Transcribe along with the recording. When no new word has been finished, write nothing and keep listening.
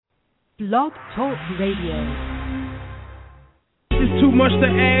Blog Talk Radio. It's too much to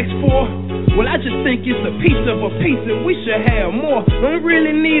ask for. Well, I just think it's a piece of a piece and we should have more. Don't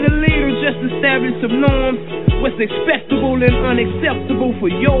really need a leader, just establish some norms. What's acceptable and unacceptable for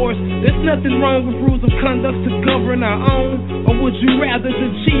yours. There's nothing wrong with rules of conduct to govern our own. Or would you rather the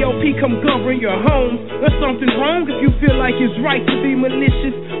GOP come govern your home? There's something wrong if you feel like it's right to be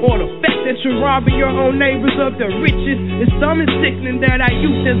malicious, or the fact that you're robbing your own neighbors of their riches. It's some sickening that our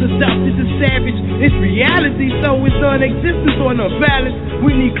youth has adopted the savage. It's reality, so it's non-existence or no balance.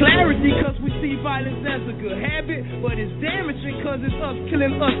 We need clarity cause we see violence as a good habit, but it's damaging cause it's us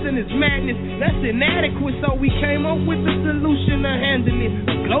killing us and it's madness. That's inadequate, so we came up with a solution to handle it.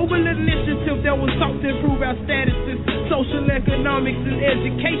 A global initiative that was sought to improve our statuses. Social, economics, and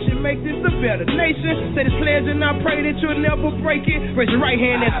education make this a better nation. Say this pledge and I pray that you'll never break it. Raise your right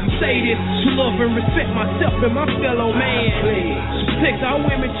hand as we say this. To love and respect myself and my fellow man. Protect our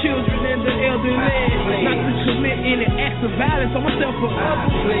women, children, and the elderly. Not to commit any acts of violence on myself or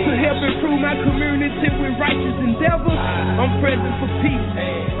others. To help improve my community with righteous endeavors. I'm present for peace.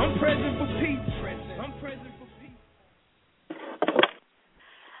 I'm present for peace. I'm present for peace.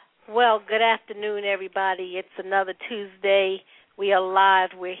 Well, good afternoon, everybody. It's another Tuesday. We are live.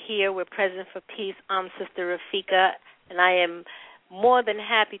 We're here. We're present for peace. I'm Sister Rafika, and I am more than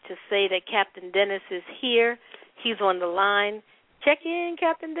happy to say that Captain Dennis is here. He's on the line. Check in,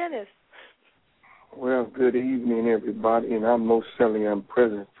 Captain Dennis. Well, good evening, everybody, and I'm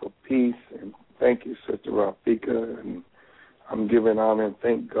present for peace, and thank you, Sister Rafika, and I'm giving honor and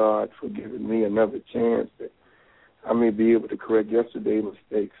thank God for giving me another chance that I may be able to correct yesterday's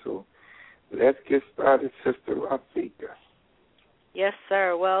mistake. So let's get started, Sister Rafika. Yes,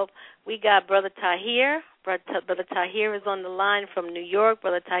 sir. Well, we got Brother Tahir. Brother Tahir is on the line from New York.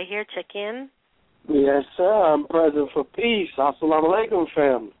 Brother Tahir, check in. Yes, sir. I'm present for peace. Assalamu alaikum,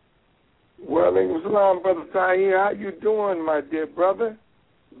 family. Well, alaikum salam, Brother Tahir. How you doing, my dear brother?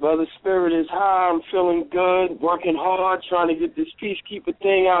 Brother Spirit is high. I'm feeling good, working hard, trying to get this peacekeeper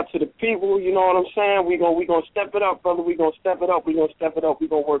thing out to the people. You know what I'm saying? We're gonna step it up, brother. We're going to step it up. We're going to step it up. We're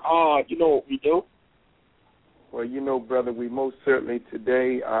going to work hard. You know what we do. Well, you know, brother, we most certainly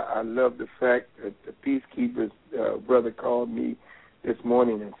today, I love the fact that the Peacekeepers brother called me this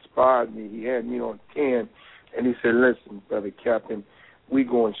morning and inspired me. He had me on 10, and he said, listen, Brother Captain, we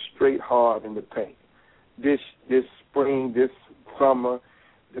going straight hard in the paint. This spring, this summer,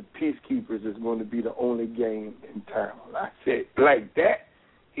 the Peacekeepers is going to be the only game in town. I said, like that?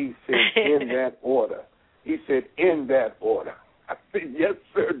 He said, in that order. He said, in that order. I said, yes,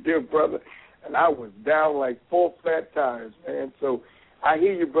 sir, dear brother. And I was down like 4 flat tires, man. So I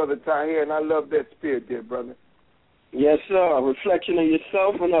hear you, Brother Tahir, and I love that spirit, dear brother. Yes, sir. A reflection of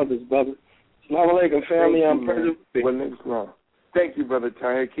yourself and others, brother. Assalamu alaikum, family. I'm present. Well, thank you, Brother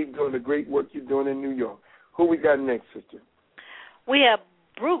Tahir. Keep doing the great work you're doing in New York. Who we got next, sister? We have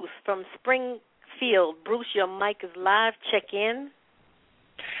Bruce from Springfield. Bruce, your mic is live. Check in.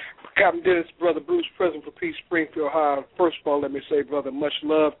 Captain Dennis, Brother Bruce, present for peace, Springfield High. First of all, let me say, brother, much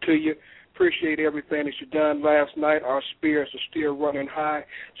love to you. Appreciate everything that you done last night. Our spirits are still running high.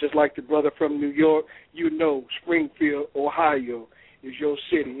 Just like the brother from New York, you know Springfield, Ohio is your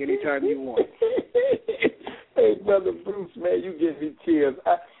city anytime you want. Hey, Brother Bruce, man, you give me chills.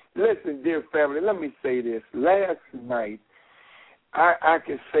 Listen, dear family, let me say this. Last night, I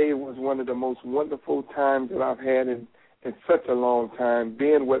can say it was one of the most wonderful times that I've had in such a long time,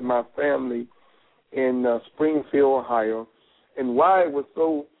 being with my family in Springfield, Ohio. And why it was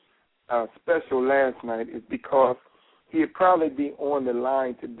so special last night is because he'd probably be on the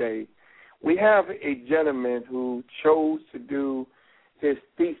line today. We have a gentleman who chose to do his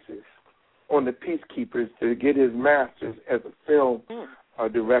thesis on the Peacekeepers to get his master's as a film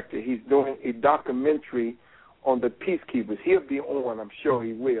director. He's doing a documentary on the Peacekeepers. He'll be on, I'm sure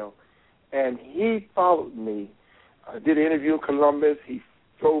he will. And he followed me. I did an interview in Columbus. He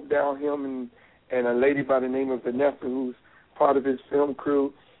drove down him and a lady by the name of Vanessa, who's part of his film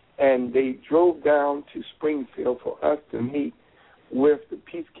crew, and they drove down to Springfield for us to meet with the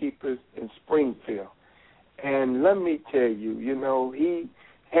Peacekeepers in Springfield. And let me tell you, you know, he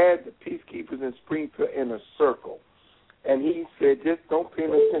had the Peacekeepers in Springfield in a circle. And he said, just don't pay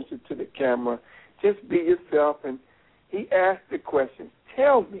no attention to the camera. Just be yourself. And he asked the question,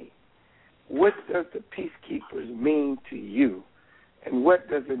 tell me, what does the Peacekeepers mean to you? And what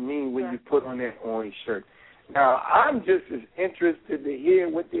does it mean when you put on that orange shirt? Now, I'm just as interested to hear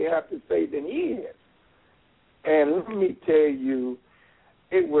what they have to say than he is. And let me tell you,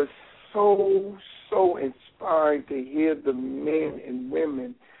 it was so inspiring to hear the men and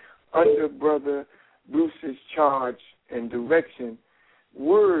women under Brother Bruce's charge and direction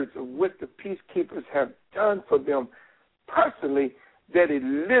words of what the Peacekeepers have done for them personally that it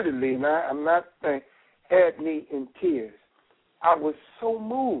literally, and I'm not saying, had me in tears. I was so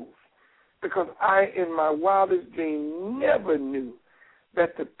moved because I, in my wildest dream, never knew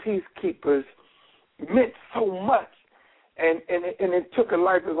that the Peacekeepers meant so much, and it took a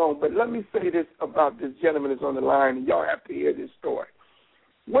life of its own. But let me say this about this gentleman that's on the line, and y'all have to hear this story.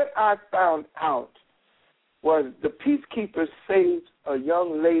 What I found out was the Peacekeepers saved a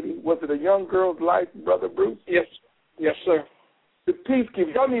young lady. Was it a young girl's life, Brother Bruce? Yes, sir. The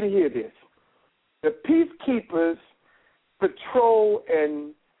Peacekeepers, y'all need to hear this. The Peacekeepers patrol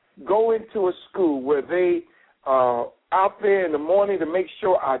and go into a school where they are out there in the morning to make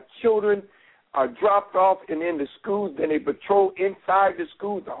sure our children are dropped off and in the schools. Then they patrol inside the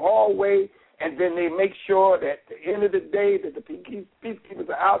schools, the hallway, and then they make sure that at the end of the day that the Peacekeepers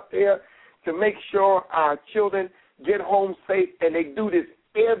are out there to make sure our children get home safe. And they do this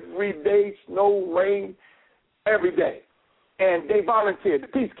every day, snow, rain, every day. And they volunteer, the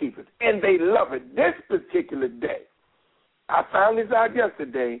Peacekeepers, and they love it. This particular day, I found this out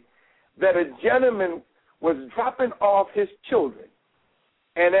yesterday, that a gentleman was dropping off his children.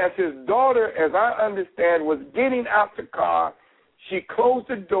 And as his daughter, as I understand, was getting out the car, she closed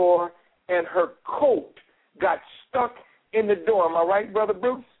the door and her coat got stuck in the door. Am I right, Brother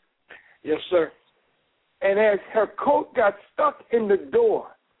Bruce? Yes, sir. And as her coat got stuck in the door,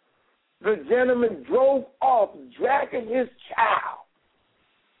 the gentleman drove off, dragging his child.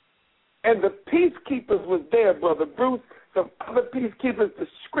 And the Peacekeepers was there, Brother Bruce. Some other Peacekeepers were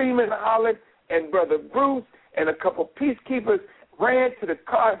screaming and hollering, and Brother Bruce and a couple Peacekeepers ran to the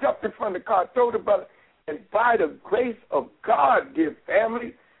car, jumped in front of the car, told the brother, and by the grace of God, dear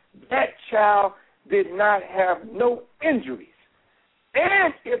family, that child did not have no injuries.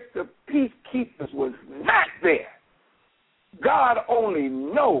 And if the Peacekeepers was not there, God only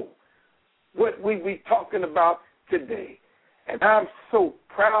knows what we be talking about today. And I'm so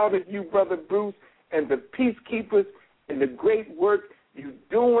proud of you, Brother Bruce, and the Peacekeepers and the great work you're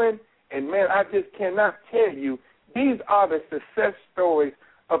doing. And, man, I just cannot tell you, these are the success stories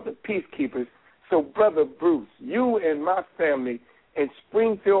of the Peacekeepers. So, Brother Bruce, you and my family in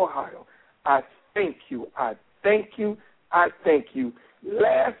Springfield, Ohio, I thank you. I thank you. I thank you.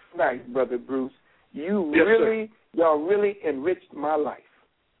 Last night, Brother Bruce, y'all really enriched my life.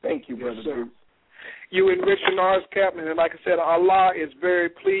 Thank you, Brother Bruce. You enriching ours, Captain, and like I said, Allah is very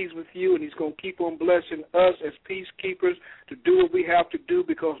pleased with you, and He's going to keep on blessing us as peacekeepers to do what we have to do,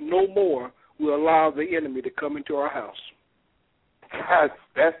 because no more will allow the enemy to come into our house. God,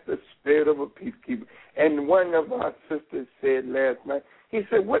 that's the spirit of a peacekeeper. And one of our sisters said last night, he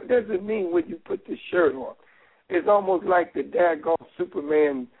said, what does it mean when you put the shirt on? It's almost like the daggone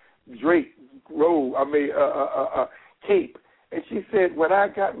Superman drape robe, cape. And she said, when I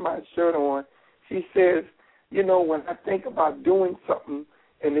got my shirt on, she says, you know, when I think about doing something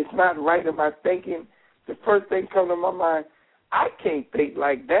and it's not right in my thinking, the first thing comes to my mind, I can't think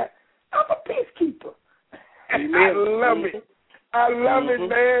like that. I'm a peacekeeper. And I love it. I love it,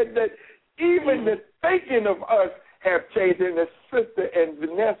 man, that even the thinking of us have changed. And the sister and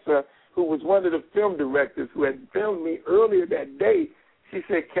Vanessa, who was one of the film directors who had filmed me earlier that day, she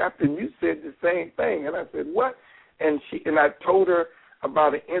said, Captain, you said the same thing. And I said, what? And I told her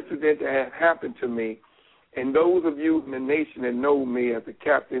about an incident that had happened to me. And those of you in the nation that know me as a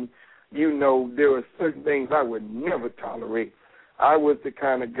captain, you know there are certain things I would never tolerate. I was the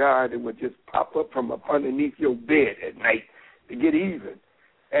kind of guy that would just pop up from up underneath your bed at night to get even.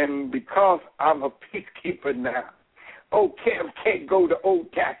 And because I'm a peacekeeper now, old Cam can't go to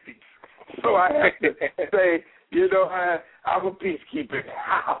old tactics. So I have to say, you know, I'm a peacekeeper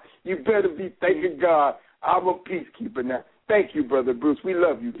now. You better be thanking God. I'm a peacekeeper now. Thank you, Brother Bruce. We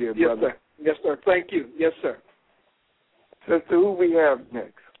love you, dear brother. Sir. Yes, sir. Thank you. Yes, sir. Sister, who we have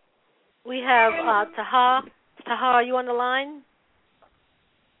next? We have Taha. Taha, are you on the line?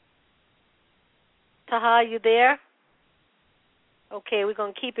 Taha, are you there? Okay, we're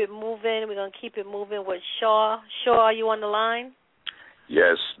going to keep it moving. We're going to keep it moving with Shaw. Shaw, are you on the line?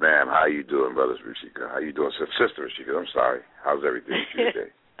 Yes, ma'am. How you doing, Brother Rashika? How you doing, Sister Rashika? I'm sorry. How's everything with you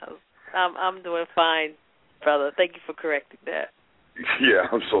today? I'm doing fine, brother. Thank you for correcting that. Yeah,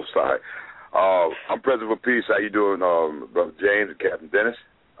 I'm so sorry. I'm President for Peace. How you doing, Brother James and Captain Dennis?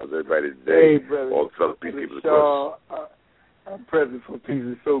 How's everybody today? Hey, brother. All the fellow Peacekeepers across. I'm President for Peace.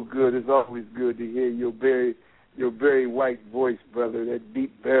 It's so good. It's always good to hear your very white voice, brother, that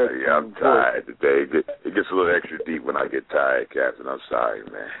deep baritone voice. Yeah, I'm tired today. It gets a little extra deep when I get tired, Captain. I'm sorry,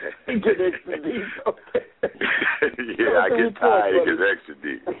 man. It gets extra deep? Okay. Yeah, I get tired. It gets extra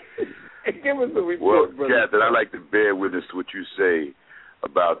deep. Give us a report, brother. Captain, I'd like to bear witness to what you say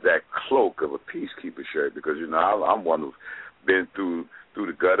about that cloak of a peacekeeper shirt, because I'm one who's been through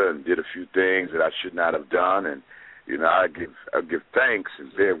the gutter and did a few things that I should not have done, and I give thanks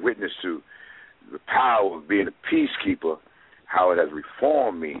and bear witness to the power of being a peacekeeper, how it has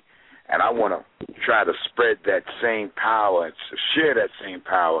reformed me, and I want to try to spread that same power and share that same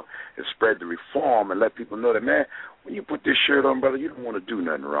power and spread the reform and let people know that, man, when you put this shirt on, brother, you don't want to do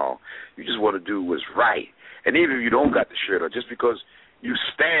nothing wrong. You just want to do what's right. And even if you don't got the shirt on, just because you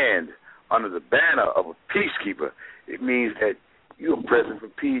stand under the banner of a peacekeeper, it means that you're present for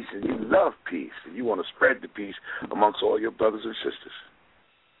peace and you love peace and you want to spread the peace amongst all your brothers and sisters.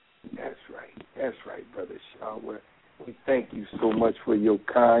 That's right, Brother Shaw. We thank you so much for your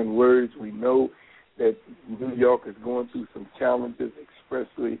kind words. We know that New York is going through some challenges,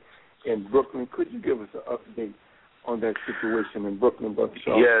 especially in Brooklyn. Could you give us an update on that situation in Brooklyn, Brother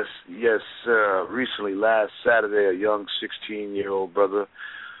Shaw? Yes. Recently, last Saturday, a young 16-year-old brother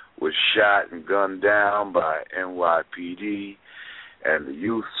was shot and gunned down by NYPD, and the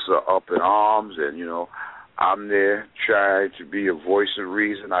youths are up in arms, and, I'm there trying to be a voice of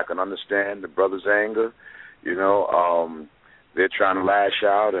reason. I can understand the brother's anger. They're trying to lash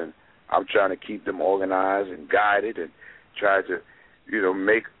out, and I'm trying to keep them organized and guided and try to,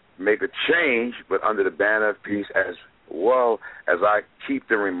 make a change, but under the banner of peace, as well as I keep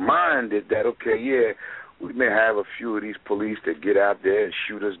them reminded that, we may have a few of these police that get out there and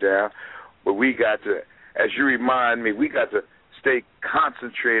shoot us down, but we got to, as you remind me, we got to stay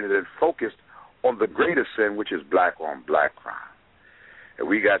concentrated and focused on the greater sin, which is black on black crime. And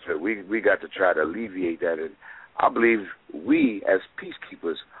we got to try to alleviate that. And I believe we, as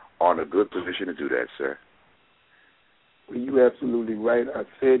peacekeepers, are in a good position to do that, sir. Well, you're absolutely right. I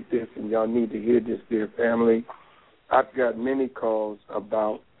said this, and y'all need to hear this, dear family. I've got many calls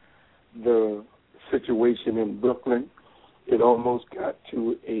about the situation in Brooklyn. It almost got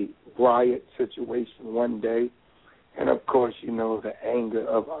to a riot situation one day. And, of course, the anger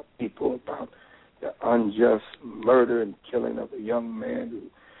of our people about the unjust murder and killing of a young man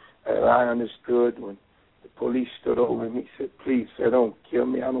who, as I understood, when the police stood over him, he said, please, sir, don't kill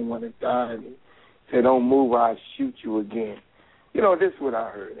me. I don't want to die. And he said, don't move, I'll shoot you again. This is what I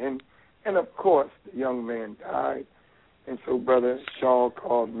heard. And of course, the young man died. And so Brother Shaw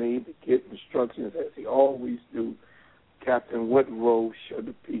called me to get instructions, as he always do, Captain, what role should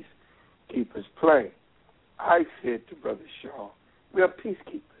the peacekeepers play? I said to Brother Shaw, we are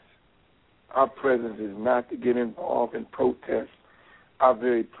peacekeepers. Our presence is not to get involved in protests. Our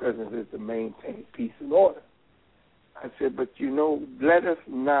very presence is to maintain peace and order. I said, but let us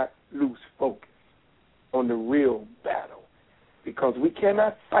not lose focus on the real battle, because we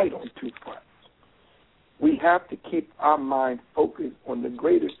cannot fight on two fronts. We have to keep our mind focused on the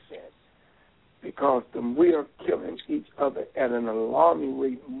greater sin, because we are killing each other at an alarming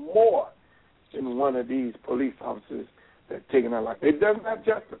rate more than one of these police officers that are taking our life. It does not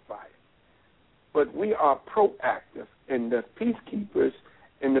justify it. But we are proactive, and the peacekeepers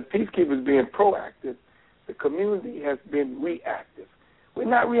being proactive, the community has been reactive. We're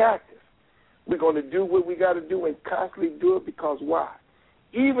not reactive. We're going to do what we got to do and constantly do it, because why?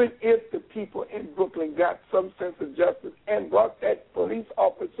 Even if the people in Brooklyn got some sense of justice and brought that police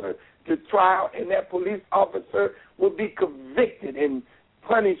officer to trial, and that police officer will be convicted and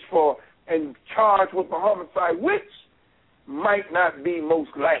punished for and charged with a homicide, which might not be most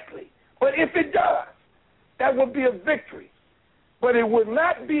likely. But if it does, that would be a victory. But it would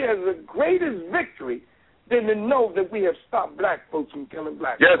not be as the greatest victory than to know that we have stopped black folks from killing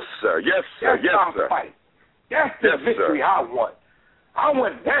black folks. Yes, sir. That's our fight. That's the victory I want. I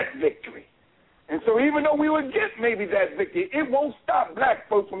want that victory. And so even though we would get maybe that victory, it won't stop black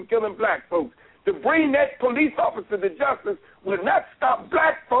folks from killing black folks. To bring that police officer to justice will not stop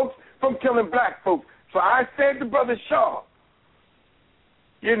black folks from killing black folks. So I said to Brother Shaw,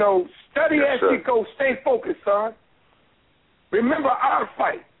 study as you go, stay focused, son. Remember our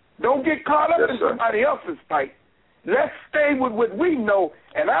fight. Don't get caught up in somebody else's fight. Let's stay with what we know,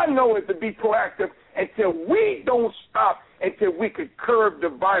 and I know it to be proactive until we don't stop, until we could curb the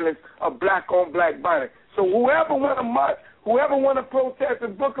violence of black-on-black violence. So whoever want to march, whoever want to protest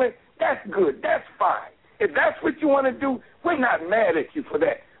in Brooklyn, that's good. That's fine. If that's what you want to do, we're not mad at you for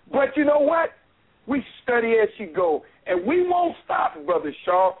that. But you know what? We study as you go, and we won't stop, Brother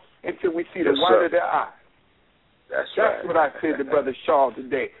Shaw, until we see the white of their eyes. That's right. What I said to Brother Shaw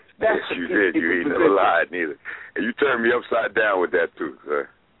today. That's yes, you did. You ain't never lied neither. And you turned me upside down with that, too, sir.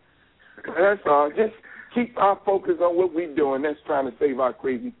 That's all. Just keep our focus on what we're doing. That's trying to save our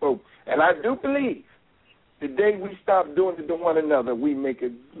crazy folks. And I do believe the day we stop doing it to one another, we make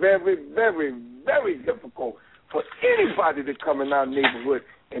it very, very, very difficult for anybody to come in our neighborhood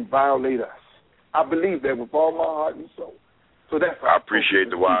and violate us. I believe that with all my heart and soul. So that's. I appreciate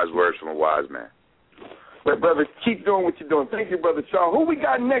the wise words from a wise man. But, brother, keep doing what you're doing. Thank you, Brother Shaw. Who we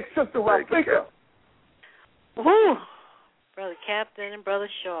got next, Sister Rafika? Woo! Brother Captain and Brother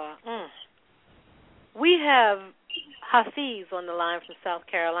Shaw. We have Hafiz on the line from South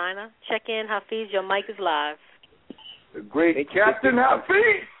Carolina. Check in, Hafiz. Your mic is live. The great Captain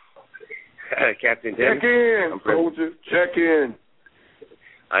Hafiz. Captain Dennis. Check in, soldier. Check in.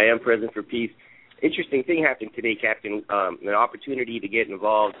 I am present for peace. Interesting thing happened today, Captain. An opportunity to get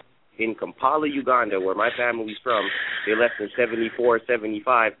involved in Kampala, Uganda, where my family's from. They left in 74,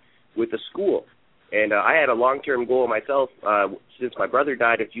 75 with a school. And I had a long-term goal myself since my brother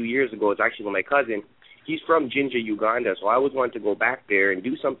died a few years ago. It's actually my cousin. He's from Jinja, Uganda, so I always wanted to go back there and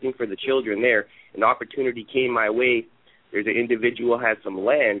do something for the children there. An opportunity came my way. There's an individual who has some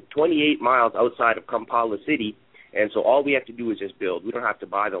land 28 miles outside of Kampala City, and so all we have to do is just build. We don't have to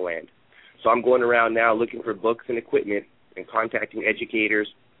buy the land. So I'm going around now looking for books and equipment and contacting educators.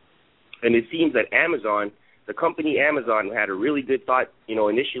 And it seems that Amazon, the company Amazon, had a really good thought,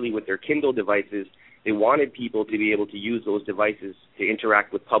 initially with their Kindle devices. They wanted people to be able to use those devices to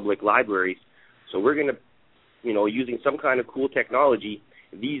interact with public libraries. So we're going to, using some kind of cool technology,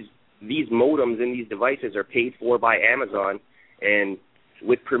 these modems and these devices are paid for by Amazon, and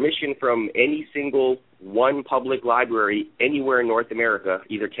with permission from any single one public library anywhere in North America,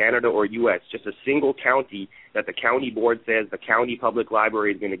 either Canada or U.S., just a single county that the county board says the county public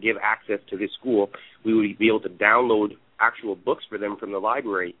library is going to give access to this school, we would be able to download actual books for them from the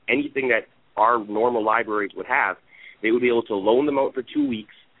library. Anything that our normal libraries would have, they would be able to loan them out for 2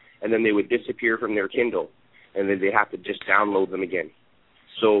 weeks, and then they would disappear from their Kindle, and then they have to just download them again.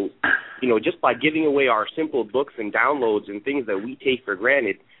 So, just by giving away our simple books and downloads and things that we take for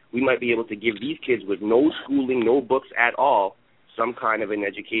granted, we might be able to give these kids with no schooling, no books at all, some kind of an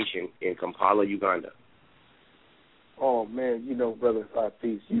education in Kampala, Uganda. Oh, man, Brother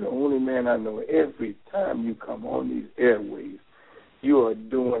Hafiz, you're the only man I know. Every time you come on these airways, you are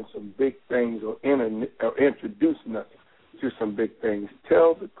doing some big things or introducing us to some big things.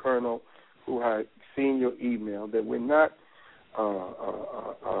 Tell the Colonel, who had seen your email, that we're not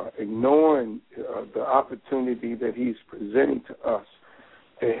ignoring the opportunity that he's presenting to us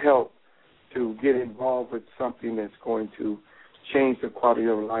to help to get involved with something that's going to change the quality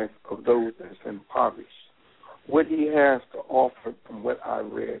of life of those that's impoverished. What he has to offer, from what I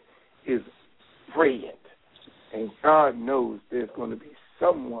read, is brilliant. And God knows there's going to be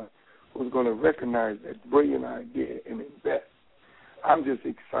someone who's going to recognize that brilliant idea and invest. I'm just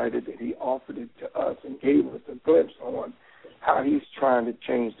excited that he offered it to us and gave us a glimpse on how he's trying to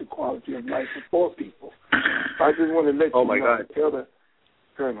change the quality of life for poor people. I just want to let tell the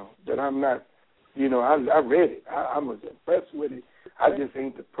Colonel that I'm not, I read it. I was impressed with it. I just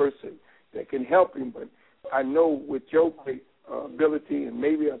ain't the person that can help him, but I know with your great ability, and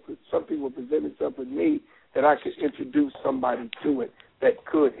maybe something will present itself with me, that I could introduce somebody to it that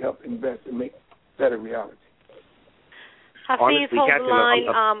could help invest and make that a reality. Hafiz, hold the line.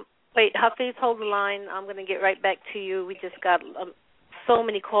 Hafiz, hold the line. I'm going to get right back to you. We just got so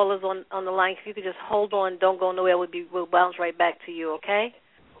many callers on the line. If you could just hold on, don't go nowhere. We'll bounce right back to you, okay?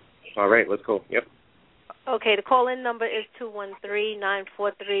 All right, let's go. Yep. Okay, the call-in number is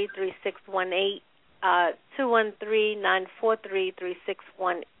 213-943-3618.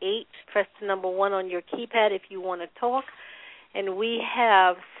 213-943-3618. Press the number 1 on your keypad if you want to talk. And we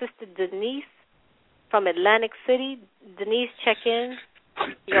have Sister Denise from Atlantic City. Denise, check in.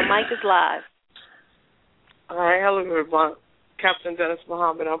 Your mic is live. All right, hello, everyone. Captain Dennis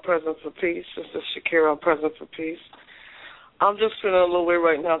Muhammad, I'm present for peace. Sister Shakira, I'm present for peace. I'm just feeling a little way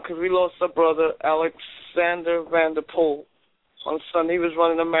right now because we lost our brother, Alexander Vanderpool, on Sunday. He was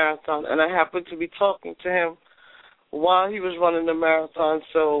running a marathon, and I happened to be talking to him while he was running the marathon,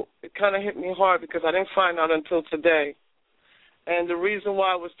 so it kind of hit me hard because I didn't find out until today. And the reason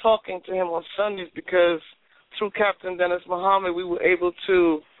why I was talking to him on Sunday is because through Captain Dennis Muhammad, we were able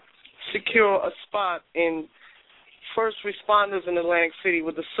to secure a spot in first responders in Atlantic City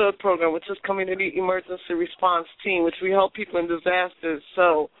with the CERT program, which is Community Emergency Response Team, which we help people in disasters.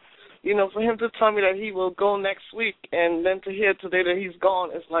 So, for him to tell me that he will go next week and then to hear today that he's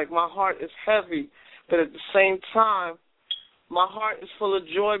gone, it's like my heart is heavy. But at the same time, my heart is full of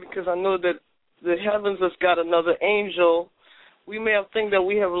joy because I know that the heavens has got another angel. We may have think that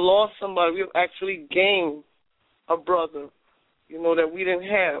we have lost somebody. We have actually gained a brother, that we didn't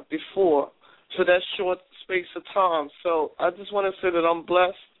have before. So that short space of time. So I just want to say that I'm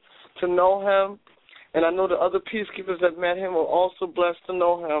blessed to know him, and I know the other peacekeepers that met him are also blessed to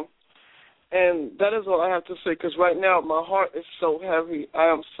know him. And that is all I have to say, because right now my heart is so heavy. I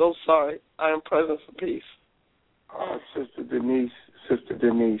am so sorry. I am present for peace. Sister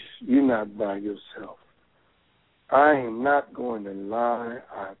Denise, you're not by yourself. I am not going to lie.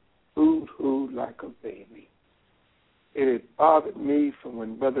 I boo-hooed like a baby. It had bothered me from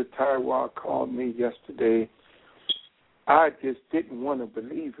when Brother Tyrwell called me yesterday. I just didn't want to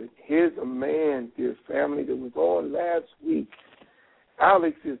believe it. Here's a man, dear family, that was on last week.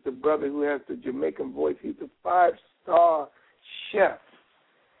 Alex is the brother who has the Jamaican voice. He's a 5-star chef.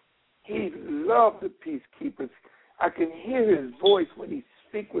 He loved the Peacekeepers. I can hear his voice when he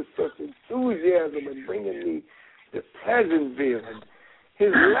speaks with such enthusiasm and bringing me to Pleasantville. And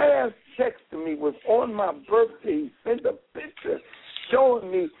his last text to me was on my birthday. He sent a picture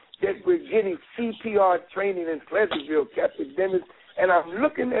showing me that we're getting CPR training in Pleasantville, Captain Dennis. And I'm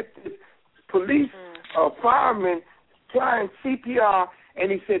looking at this police fireman applying CPR,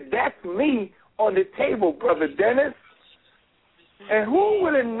 and he said, "That's me on the table, Brother Dennis." And who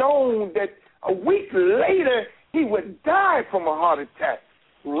would have known that a week later he would die from a heart attack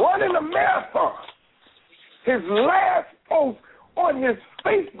running a marathon? His last post on his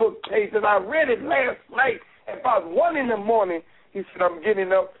Facebook page, and I read it last night at about 1 in the morning, he said, "I'm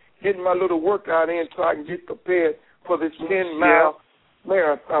getting up, getting my little workout in so I can get prepared for this 10-mile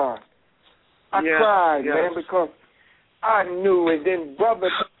marathon." I cried, man, because I knew. And then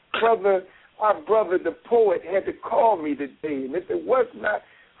our brother, the poet, had to call me today. And if it was not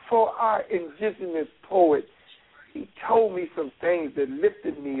for our indigenous poet, he told me some things that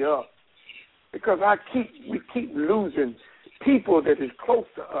lifted me up. Because we keep losing people that is close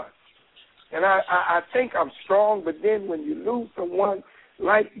to us. And I think I'm strong, but then when you lose someone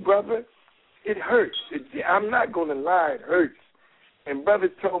like brother, it hurts. I'm not going to lie, it hurts. And brother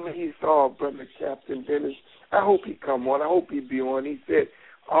told me he saw Brother Captain Dennis. I hope he come on. I hope he be on. He said,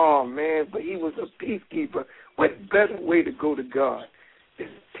 "Oh, man, but he was a peacekeeper." What better way to go to God than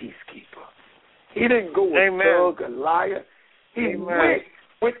a peacekeeper? He didn't go a thug, a liar. He went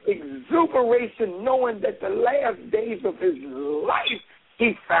with exuberation, knowing that the last days of his life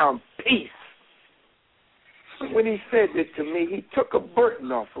he found peace. When he said that to me, he took a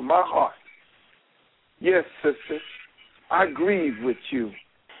burden off of my heart. Yes, sister, I grieve with you.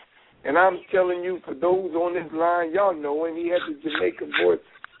 And I'm telling you, for those on this line, y'all know him. He has the Jamaican voice,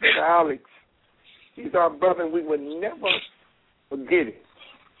 Alex. He's our brother, and we will never forget it.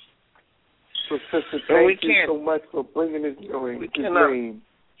 So, sister, thank you so much for bringing this joy to dream.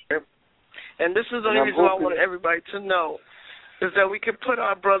 And this is the only reason I want everybody to know, is that we can put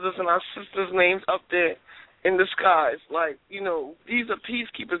our brothers and our sisters' names up there in the skies. Like, you know, these are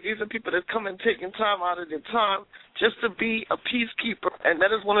peacekeepers. These are people that come and taking time out of their time just to be a peacekeeper. And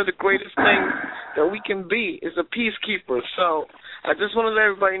that is one of the greatest things that we can be, is a peacekeeper. So I just want to let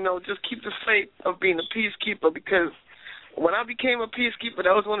everybody know, just keep the faith of being a peacekeeper, because when I became a peacekeeper,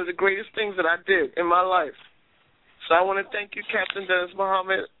 that was one of the greatest things that I did in my life. So I want to thank you, Captain Dennis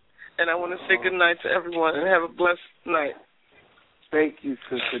Muhammad, and I want to say good night to everyone and have a blessed night. Thank you,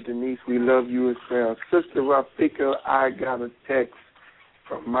 Sister Denise. We love you as well. Sister Rafika, I got a text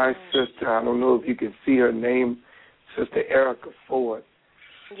from my sister. I don't know if you can see her name, Sister Erica Ford.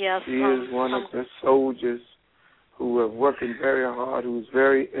 Yes. She is one of the soldiers who are working very hard, who is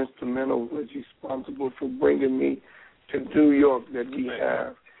very instrumental, who is responsible for bringing me to New York, that we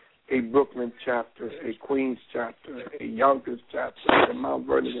have a Brooklyn chapter, a Queens chapter, a Yonkers chapter, a Mount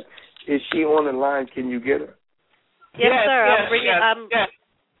Vernon. Is she on the line? Can you get her? Yes, sir. I'm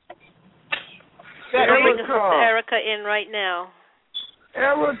bringing Sister Erica in right now.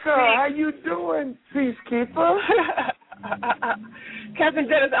 Erica, how you doing, Peacekeeper? Captain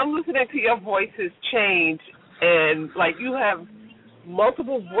Dennis, I'm listening to your voices change, and like you have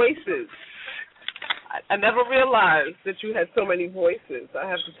multiple voices. I never realized that you had so many voices. I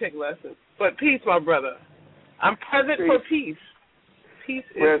have to take lessons. But peace, my brother. I'm present for peace. Peace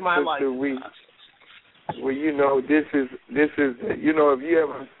is my life. Well, you know, this is you know, if you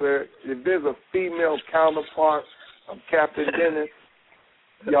ever said, if there's a female counterpart of Captain Dennis,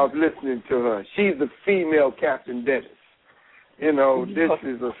 y'all listening to her. She's the female Captain Dennis. You know, this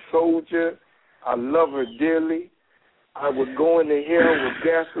is a soldier. I love her dearly. I would go in the hill with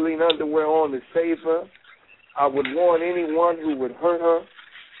gasoline underwear on to save her. I would warn anyone who would hurt her.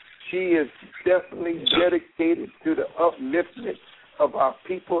 She is definitely dedicated to the upliftment of our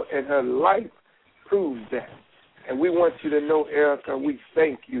people, and her life proves that. And we want you to know, Erica, we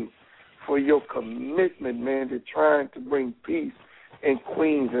thank you for your commitment, man, to trying to bring peace in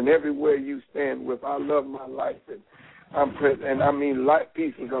Queens and everywhere you stand with. I love my life, and I'm present. And I mean,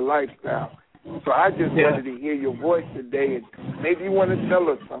 peace is a lifestyle. So I just wanted to hear your voice today, and maybe you want to tell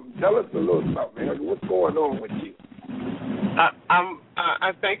us something. Tell us a little something, man. What's going on with you?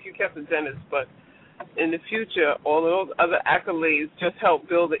 I thank you, Captain Dennis, but in the future, all of those other accolades just help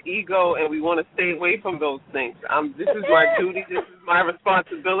build the ego, and we want to stay away from those things. This is my duty. This is my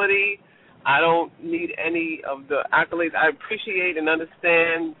responsibility. I don't need any of the accolades. I appreciate and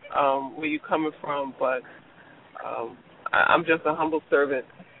understand where you're coming from, but I'm just a humble servant.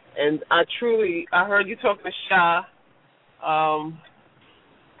 And I heard you talking to Shah,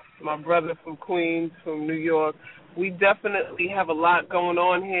 my brother from Queens, from New York. We definitely have a lot going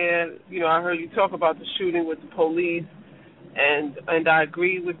on here. You know, I heard you talk about the shooting with the police, and I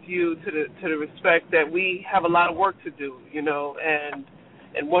agree with you to the respect that we have a lot of work to do, you know,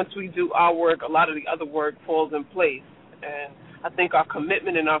 and once we do our work, a lot of the other work falls in place. And I think our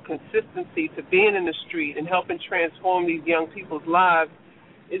commitment and our consistency to being in the street and helping transform these young people's lives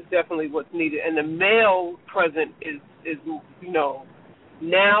is definitely what's needed. And the male present is you know,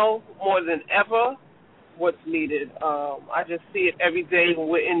 now more than ever what's needed. I just see it every day when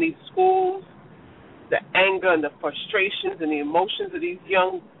we're in these schools. The anger and the frustrations and the emotions of these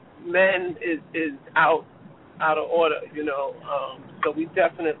young men is out of order, you know. So we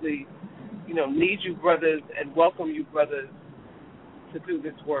definitely, you know, need you brothers and welcome you brothers to do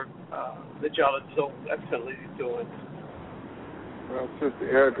this work that y'all are so excellently doing. Well, Sister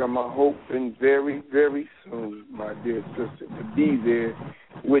Erica, my hope in very, very soon, my dear sister, to be there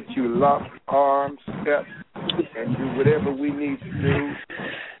with you, lock arms, step, and do whatever we need to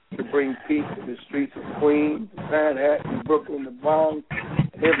do to bring peace to the streets of Queens, Manhattan, Brooklyn, the Bronx,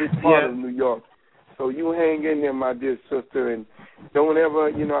 every part of New York. So you hang in there, my dear sister, and don't ever,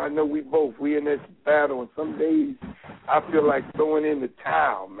 you know, I know we in this battle, and some days I feel like throwing in the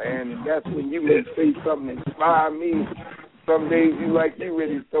towel, man, and that's when you may say something that inspire me. Some days you ready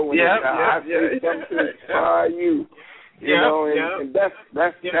to throw in the towel. I say something to inspire you, you know, and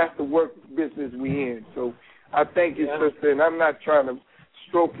that's the work business we in. So I thank you, sister, and I'm not trying to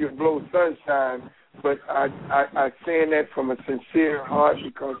stroke your blow sunshine, but I saying that from a sincere heart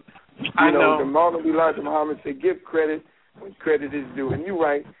because, you know, the Maulana Elijah Muhammad said, give credit when credit is due. And you're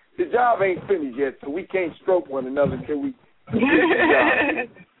right, the job ain't finished yet, so we can't stroke one another until we finish the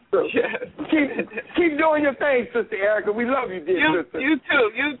job. So keep doing your thing, Sister Erica. We love you, dear sister. You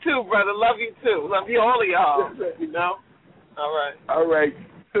too, brother. Love you too. Love you, all of y'all. You know? All right.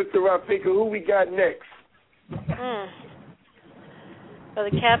 Sister Rafika, who we got next?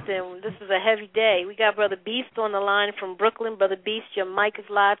 Brother Captain, this is a heavy day. We got Brother Beast on the line from Brooklyn. Brother Beast, your mic is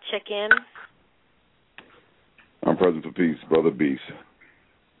live. Check in. I'm present for peace, Brother Beast.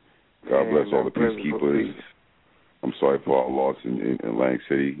 God bless all the peacekeepers. I'm sorry for our loss in Lang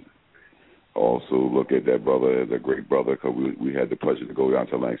City. Also look at that brother as a great brother because we had the pleasure to go down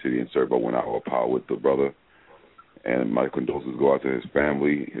to Lang City and serve our 1 hour of power with the brother. And my condolences go out to his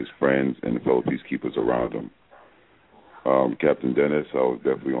family, his friends, and the fellow peacekeepers around him. Captain Dennis, I was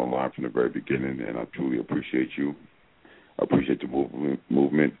definitely online from the very beginning, and I truly appreciate you. I appreciate the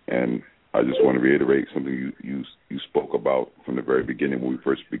movement, and I just want to reiterate something you spoke about from the very beginning when we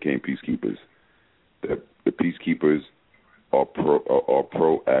first became peacekeepers, that the peacekeepers are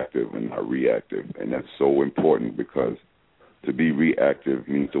proactive and not reactive, and that's so important because to be reactive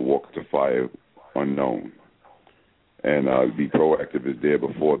means to walk into fire unknown, and be proactive is there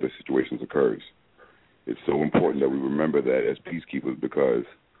before the situations occurs. It's so important that we remember that as peacekeepers because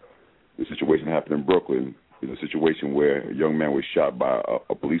the situation that happened in Brooklyn is a situation where a young man was shot by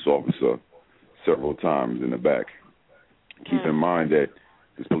a police officer several times in the back. Keep in mind that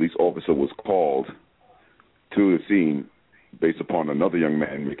this police officer was called to the scene based upon another young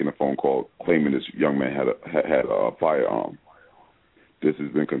man making a phone call claiming this young man had a firearm. This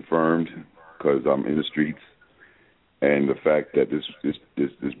has been confirmed because I'm in the streets. And the fact that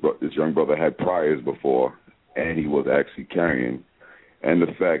this young brother had priors before, and he was actually carrying, and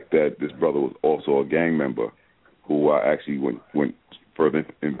the fact that this brother was also a gang member, who actually went further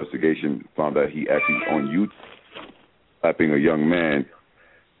investigation found out he actually on YouTube slapping a young man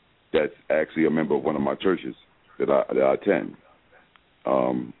that's actually a member of one of my churches that I attend,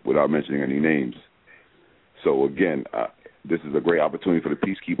 without mentioning any names. So again, this is a great opportunity for the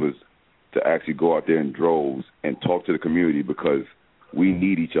peacekeepers to actually go out there in droves and talk to the community because we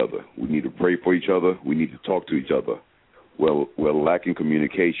need each other. We need to pray for each other. We need to talk to each other. Well, we're lacking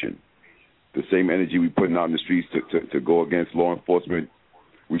communication. The same energy we're putting out in the streets to go against law enforcement,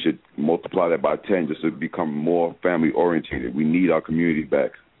 we should multiply that by 10 just to become more family-oriented. We need our community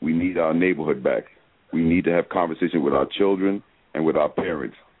back. We need our neighborhood back. We need to have conversation with our children and with our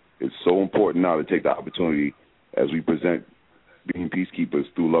parents. It's so important now to take the opportunity as we present being peacekeepers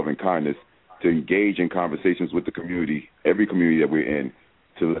through love and kindness to engage in conversations with the community, every community that we're in,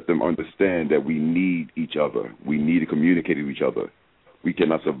 to let them understand that we need each other. We need to communicate with each other. We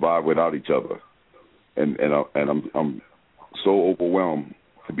cannot survive without each other. And I'm so overwhelmed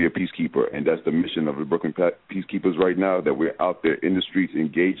to be a peacekeeper, and that's the mission of the Brooklyn Peacekeepers right now, that we're out there in the streets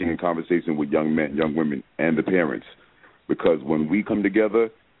engaging in conversation with young men, young women, and the parents. Because when we come together,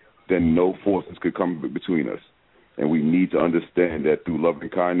 then no forces could come between us. And we need to understand that through love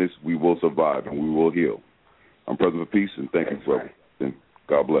and kindness, we will survive and we will heal. I'm President for Peace, and thank you for everything.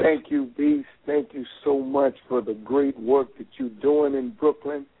 God bless. Thank you, Beast. Thank you so much for the great work that you're doing in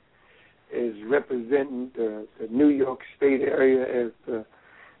Brooklyn, as representing the New York State area as the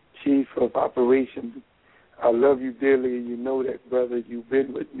Chief of Operations. I love you dearly, and you know that, brother. You've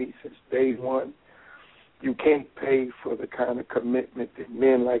been with me since day one. You can't pay for the kind of commitment that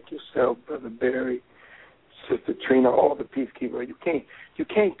men like yourself, Brother Barry, Sister Trina, all the peacekeepers, you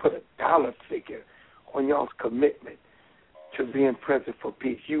can't put a dollar figure on y'all's commitment to being present for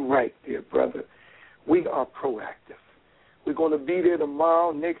peace. You're right, dear brother. We are proactive. We're going to be there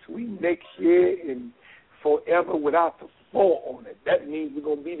tomorrow, next week, next year, and forever without the four on it. That means we're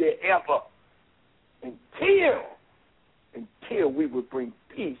going to be there ever until we will bring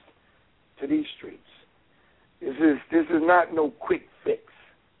peace to these streets. This is not no quick fix.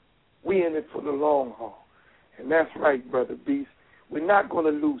 We in it for the long haul. And that's right, Brother Beast. We're not going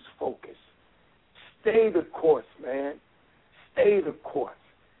to lose focus. Stay the course, man. Stay the course.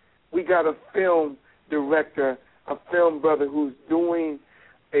 We got a film director, a film brother who's doing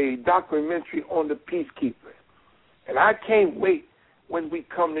a documentary on the Peacekeepers. And I can't wait when we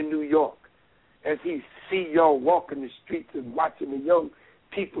come to New York as he see y'all walking the streets and watching the young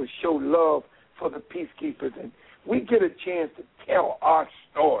people show love for the Peacekeepers. And we get a chance to tell our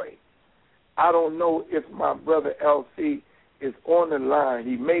story. I don't know if my brother LC is on the line.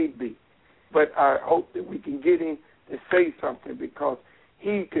 He may be. But I hope that we can get him to say something, because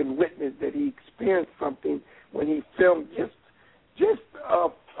he can witness that he experienced something when he filmed just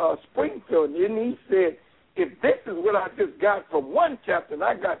Springfield. And he said, if this is what I just got from one chapter and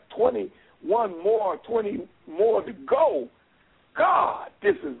I got 20 more to go, God,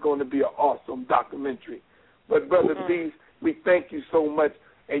 this is going to be an awesome documentary. But, Brother Beast, we thank you so much.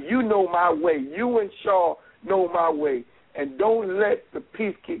 And you know my way. You and Shaw know my way. And don't let the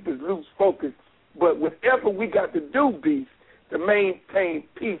Peacekeepers lose focus. But whatever we got to do, Beast, to maintain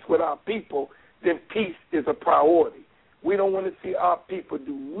peace with our people, then peace is a priority. We don't want to see our people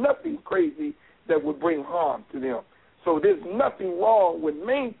do nothing crazy that would bring harm to them. So there's nothing wrong with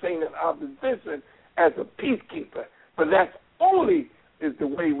maintaining our position as a peacekeeper. But that's only is the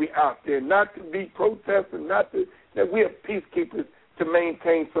way we out there, not to be protesting, not to that we are peacekeepers to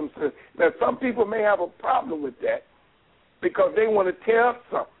maintain some sense. Now, some people may have a problem with that because they want to tear up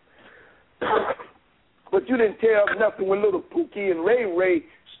something. But you didn't tear up nothing when little Pookie and Ray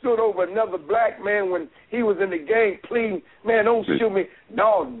stood over another black man when he was in the gang pleading, man, don't shoot me.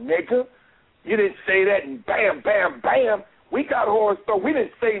 No, nigga. You didn't say that, and bam, bam, bam. We got horror stories. We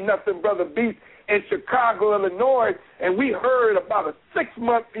didn't say nothing, Brother Beast, in Chicago, Illinois, and we heard about a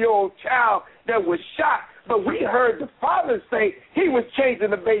 6-month-old child that was shot, but we heard the father say he was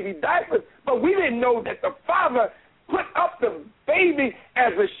changing the baby diapers, but we didn't know that the father put up the baby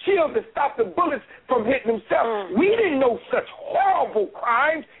as a shield to stop the bullets from hitting himself. We didn't know such horrible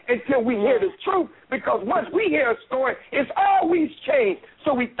crimes until we hear the truth, because once we hear a story, it's always changed.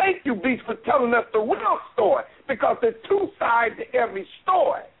 So we thank you, Beast, for telling us the real story, because there's two sides to every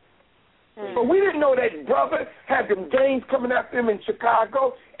story. But we didn't know that brother had them gangs coming after him in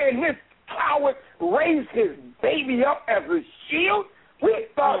Chicago, and this coward raised his baby up as a shield. We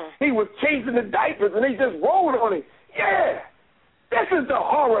thought he was changing the diapers, and they just rolled on him. Yeah, this is the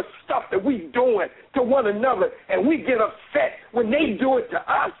horror stuff that we doing to one another, and we get upset when they do it to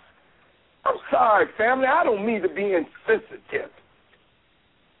us. I'm sorry, family. I don't mean to be insensitive,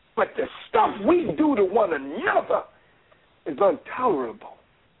 but the stuff we do to one another is intolerable.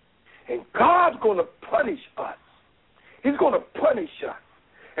 And God's going to punish us. He's going to punish us.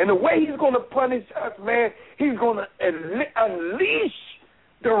 And the way he's going to punish us, man, he's going to unleash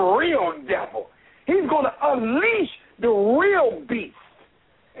the real devil. He's going to unleash the real beast.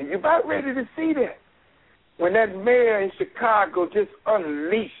 And you're about ready to see that. When that mayor in Chicago just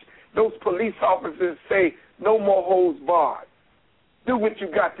unleashed, those police officers say, no more holds barred. Do what you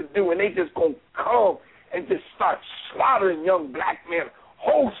got to do. And they just going to come and just start slaughtering young black men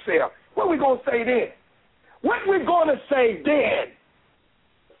wholesale. What are we going to say then? What are we going to say then?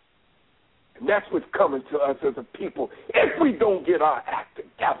 And that's what's coming to us as a people if we don't get our act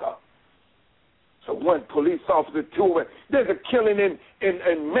together. So one police officer, two. There's a killing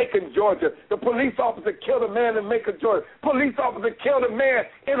in Macon, Georgia. The police officer killed a man in Macon, Georgia. Police officer killed a man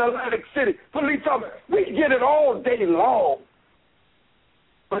in Atlantic City. Police officer. We get it all day long.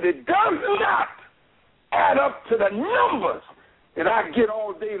 But it does not add up to the numbers that I get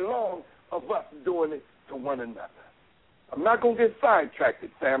all day long of us doing it to one another. I'm not going to get sidetracked,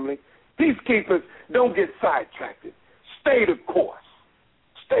 family. Peacekeepers, don't get sidetracked. Stay the course.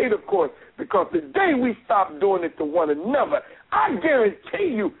 Stay the course, because the day we stop doing it to one another, I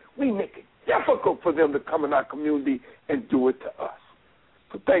guarantee you we make it difficult for them to come in our community and do it to us.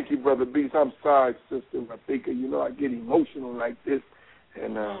 So thank you, Brother Beast. I'm sorry, Sister Rafika. You know I get emotional like this,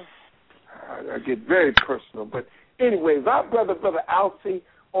 and I get very personal. But anyways, our Brother Alcee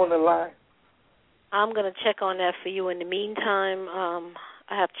on the line. I'm going to check on that for you. In the meantime,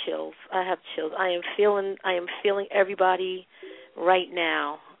 I have chills. I am feeling everybody right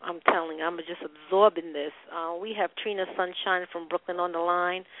now. I'm telling you, I'm just absorbing this. We have Trina Sunshine from Brooklyn on the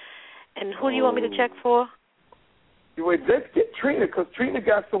line. And who do you want me to check for? Wait, let's get Trina, because Trina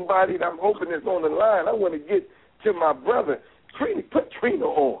got somebody that I'm hoping is on the line. I want to get to my brother. Trina, put Trina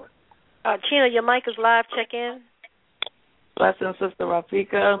on. Trina, your mic is live. Check in. Blessings, Sister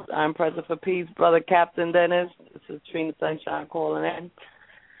Rafika. I'm present for peace, Brother Captain Dennis. This is Trina Sunshine calling in.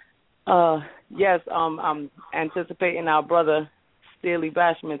 Yes, I'm anticipating our brother Steely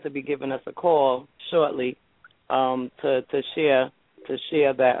Bashman to be giving us a call shortly to share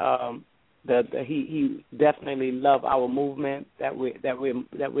that he definitely love our movement that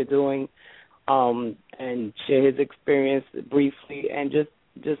we're doing, and share his experience briefly, and just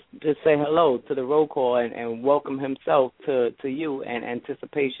say hello to the roll call and welcome himself to you, in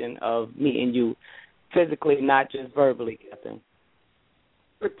anticipation of meeting you physically, not just verbally, Captain.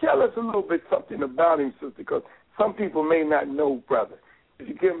 But tell us a little bit something about him, sister, because some people may not know, brother. Could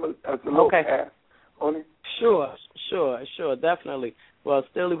you give us a little pass on him? Sure, definitely. Well,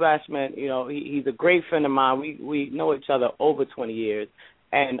 Steely Bashman, he's a great friend of mine. We know each other over 20 years,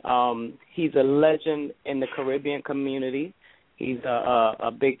 and he's a legend in the Caribbean community. He's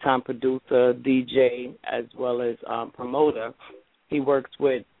a big-time producer, DJ, as well as promoter. He works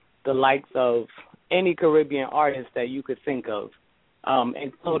with the likes of any Caribbean artist that you could think of,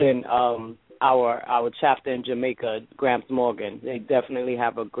 including our chapter in Jamaica, Gramps Morgan. They definitely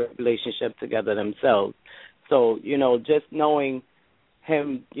have a great relationship together themselves. So, just knowing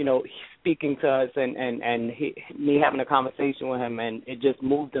him, speaking to us and me having a conversation with him, and it just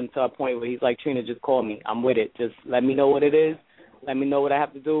moved him to a point where he's like, Trina, just call me. I'm with it. Just let me know what it is. Let me know what I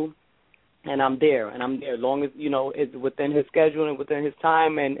have to do, and I'm there. As long as, it's within his schedule and within his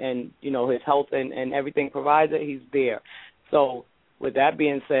time and his health and everything provides it, he's there. So with that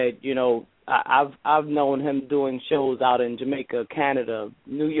being said, I've known him doing shows out in Jamaica, Canada,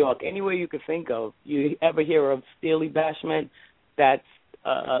 New York, anywhere you could think of. You ever hear of Steely Bashman? That's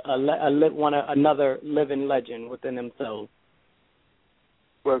another living legend within themselves.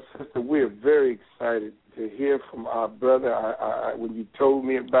 Well, sister, we're very excited to hear from our brother. I when you told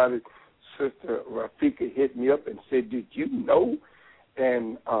me about it, Sister Rafika hit me up and said, "Did you know?"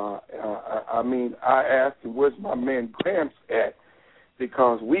 And I asked him, "Where's my man Gramps at?"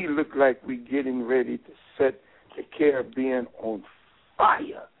 Because we look like we're getting ready to set the Caribbean on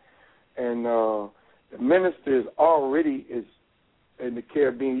fire. And the minister is already in the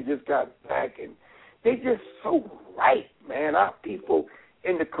Caribbean. He just got back, and they just so right, man. Our people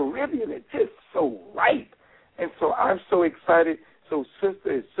in the Caribbean are just so right. And so I'm so excited. So,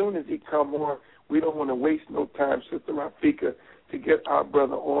 sister, as soon as he come on, we don't want to waste no time, Sister Rafika, to get our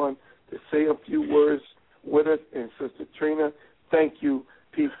brother on to say a few words with us. And Sister Trina, thank you,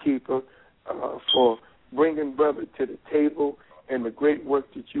 Peacekeeper, for bringing brother to the table and the great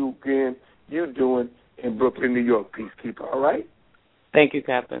work that you're doing in Brooklyn, New York, Peacekeeper. All right? Thank you,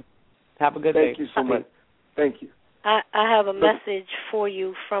 Captain. Have a good day. Thank you so much. Thank you. I have a message for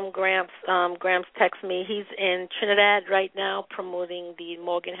you from Gramps. Gramps texted me. He's in Trinidad right now promoting the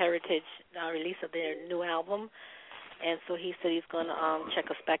Morgan Heritage release of their new album. And so he said he's going to check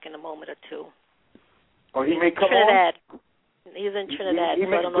us back in a moment or two. Oh, he may come Trinidad. on? He's in Trinidad. He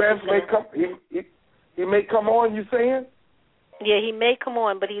may come on, you saying? Yeah, he may come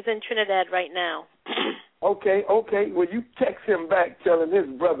on, but he's in Trinidad right now. Okay. Well, you text him back telling his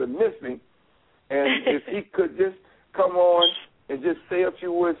brother missing, and if he could just come on and just say a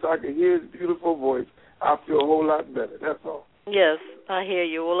few words so I can hear his beautiful voice, I'll feel a whole lot better. That's all. Yes, I hear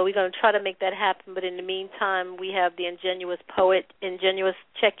you. Well, we're going to try to make that happen, but in the meantime, we have the Ingenuous Poet. Ingenuous,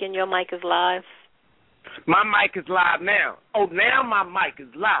 check in. Your mic is live. My mic is live now. Oh, now my mic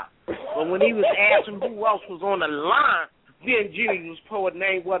is live. But when he was asking who else was on the line, Then Genius poet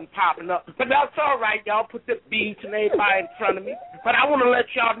name wasn't popping up. But that's all right, y'all. Put the beats and everybody in front of me. But I want to let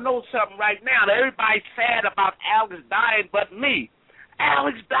y'all know something right now. That everybody's sad about Alex dying but me.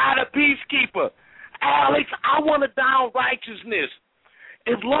 Alex died a peacekeeper. Alex, I want to die on righteousness.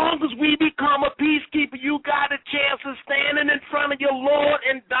 As long as we become a peacekeeper, you got a chance of standing in front of your Lord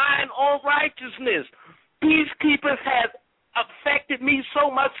and dying on righteousness. Peacekeepers have affected me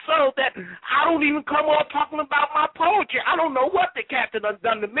so much so that I don't even come on talking about my poetry. I don't know what the captain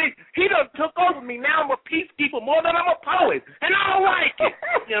done to me. He done took over me. Now I'm a peacekeeper more than I'm a poet, and I don't like it.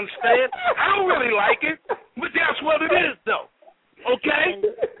 You understand? I don't really like it, but that's what it is, though. Okay?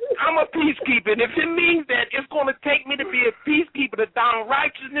 I'm a peacekeeper, and if it means that it's going to take me to be a peacekeeper to die in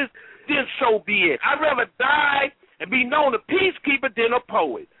righteousness, then so be it. I'd rather die and be known a peacekeeper than a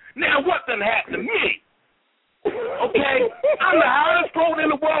poet. Now, what done happened to me? Okay? I'm the hardest poet in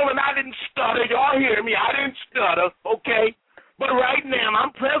the world, and I didn't stutter. Y'all hear me? I didn't stutter, okay? But right now,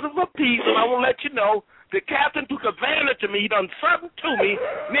 I'm present for peace, and I want to let you know the captain took advantage of me. He done something to me.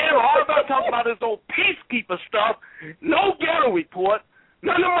 Now, all I'm talking about is old peacekeeper stuff. No ghetto report.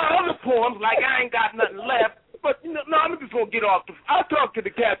 None of my other poems, like I ain't got nothing left. But, no, I'm just going to get off. I'll talk to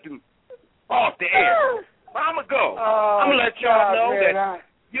the captain off the air. But I'm going to go. I'm going to let y'all know that,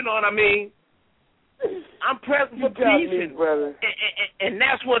 you know what I mean? I'm present for peace, and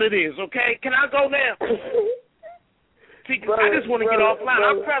that's what it is, okay? Can I go now? See, brother, I just want to get offline.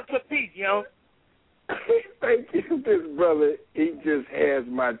 I'm present for peace, yo. Thank you. This brother, he just has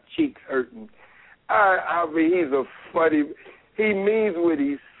my cheeks hurting. I mean, he's a funny, he means what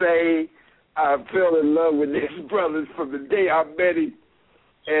he say. I fell in love with this brother from the day I met him,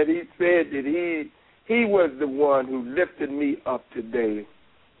 and he said that he was the one who lifted me up today.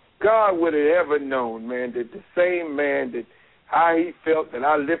 God would have ever known, man, that the same man that how he felt that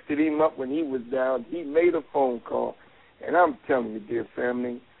I lifted him up when he was down, he made a phone call. And I'm telling you, dear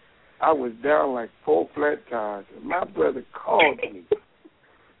family, I was down like 4 flat tires. And my brother called me,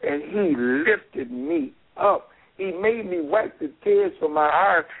 and he lifted me up. He made me wipe the tears from my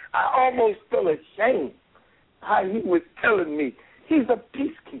eyes. I almost felt ashamed how he was telling me he's a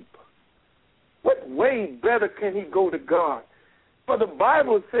peacekeeper. What way better can he go to God? For the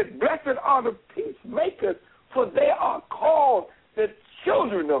Bible said, blessed are the peacemakers, for they are called the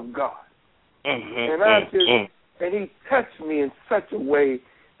children of God. And he touched me in such a way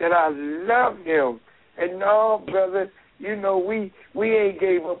that I love him. And no, brother, you know, we ain't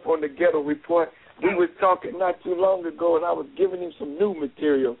gave up on the ghetto report. We was talking not too long ago, and I was giving him some new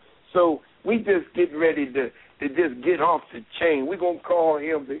material. So we just getting ready to just get off the chain. We're going to call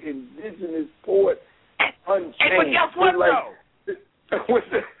him the indigenous poet Unchained. Hey, but guess what, though?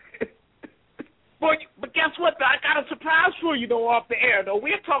 But guess what, though? I got a surprise for you, though, off the air, though.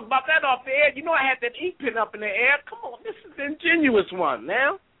 We'll talk about that off the air. You know I had that ink pen up in the air. Come on, this is the ingenuous one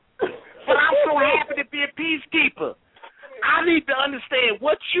now. But I'm so happy to be a peacekeeper. I need to understand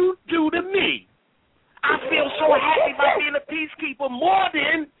what you do to me. I feel so happy by being a peacekeeper more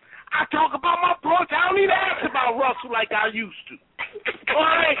than I talk about my poetry. I don't even ask about Russell like I used to. All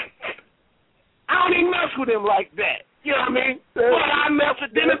right? I don't even mess with him like that. You know what I mean? But I mess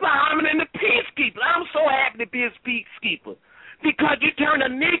with Dennis Muhammad and the peacekeeper. I'm so happy to be a peacekeeper because you turn a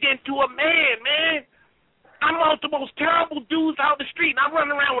nigga into a man. I'm one of the most terrible dudes out the street, and I'm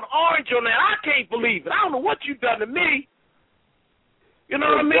running around with orange on that. I can't believe it. I don't know what you done to me. You know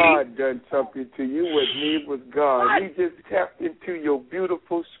what I mean? God done something to you. With me, it was God. What? He just tapped into your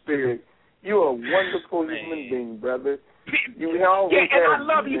beautiful spirit. You're a wonderful human being, brother. You always and I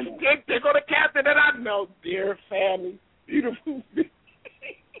love you. They go to Captain, and I know, dear family, beautiful.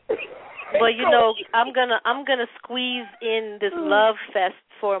 Well, you know, I'm gonna squeeze in this love fest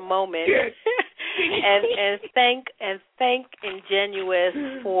for a moment, and thank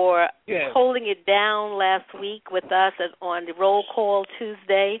Ingenuous for holding it down last week with us on the Roll Call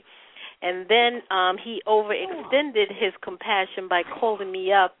Tuesday, and then he overextended his compassion by calling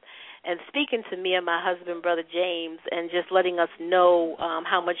me up and speaking to me and my husband, Brother James, and just letting us know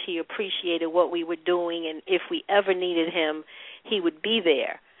how much he appreciated what we were doing, and if we ever needed him, he would be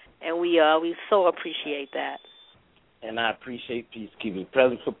there. And we so appreciate that. And I appreciate peacekeeping.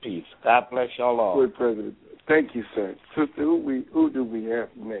 Present for peace. God bless y'all all. Good President. Thank you, sir. Sister, who do we have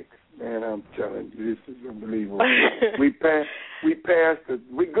next? Man, I'm telling you, this is unbelievable. we passed. We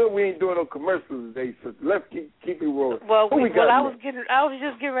good. We ain't doing no commercials today, so let's keep it rolling. Well, I was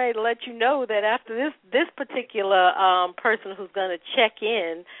just getting ready to let you know that after this particular person who's going to check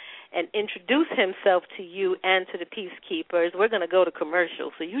in and introduce himself to you and to the Peacekeepers. We're going to go to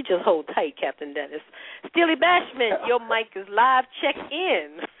commercial, so you just hold tight, Captain Dennis. Steely Bashman, your mic is live. Check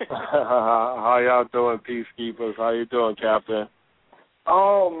in. How y'all doing, Peacekeepers? How you doing, Captain?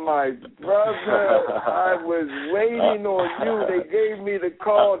 Oh, my brother, I was waiting on you. They gave me the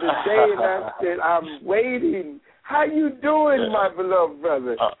call today, and I said, I'm waiting. How you doing, my beloved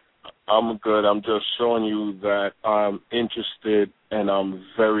brother? I'm good. I'm just showing you that I'm interested and I'm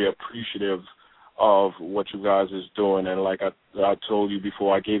very appreciative of what you guys is doing. And like I told you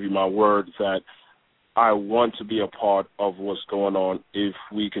before, I gave you my word that I want to be a part of what's going on. If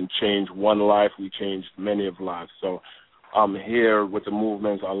we can change one life, we change many of lives. So I'm here with the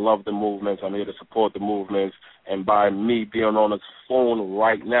movements. I love the movements. I'm here to support the movements. And by me being on this phone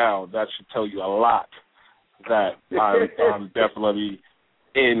right now, that should tell you a lot that I'm definitely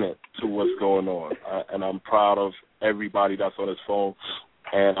in it to what's going on. And I'm proud of everybody that's on this phone.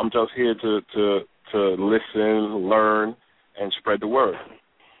 And I'm just here to listen, learn, and spread the word.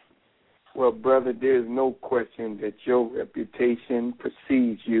 Well, brother, there's no question that your reputation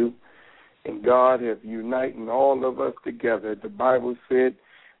precedes you. And God have united all of us together. The Bible said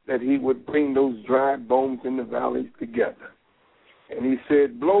that he would bring those dry bones in the valleys together. And he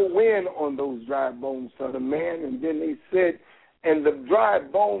said, blow wind on those dry bones, son of man. And then they said, and the dry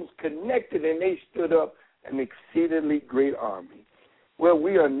bones connected, and they stood up an exceedingly great army. Well,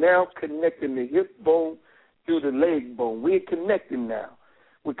 we are now connecting the hip bone to the leg bone. We're connecting now.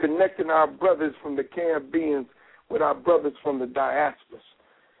 We're connecting our brothers from the Caribbean with our brothers from the diasporas.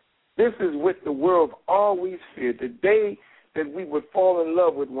 This is what the world always feared, the day that we would fall in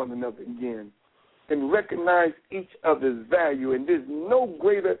love with one another again and recognize each other's value. And there's no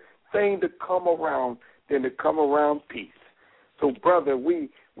greater thing to come around than to come around peace. So, brother, we're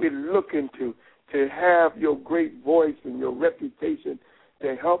looking to have your great voice and your reputation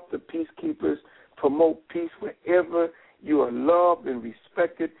to help the Peacekeepers promote peace wherever you are loved and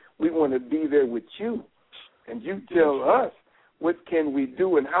respected. We want to be there with you. And you tell us what can we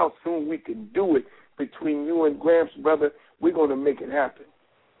do and how soon we can do it between you and Gramps, brother. We're going to make it happen.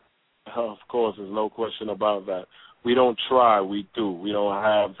 Of course, there's no question about that. We don't try, we do. We don't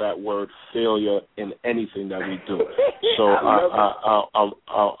have that word failure in anything that we do. So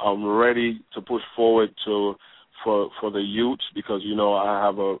I'm ready to push forward for the youths because, you know, I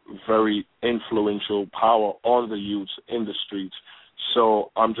have a very influential power on the youths in the streets. So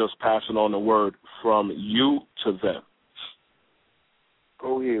I'm just passing on the word from you to them.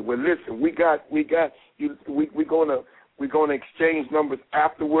 Go ahead. Well, listen, we got you. We're gonna exchange numbers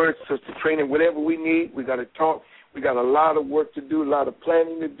afterwards, sister training, whatever we need. We got to talk. We got a lot of work to do, a lot of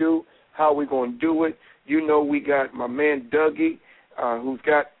planning to do. How we gonna do it? You know, we got my man Dougie, who's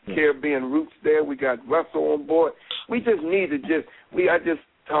got Caribbean roots there. We got Russell on board. We just need to I just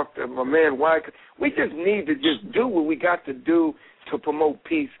talked to my man Wyke. We just need to just do what we got to do to promote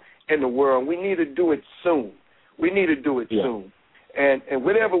peace in the world. We need to do it soon. Soon. And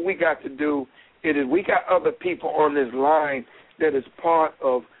whatever we got to do, we got other people on this line that is part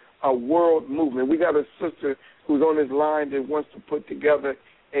of a world movement. We got a sister who's on this line that wants to put together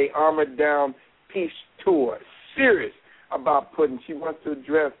a armored down peace tour, serious about she wants to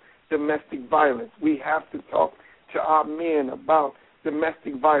address domestic violence. We have to talk to our men about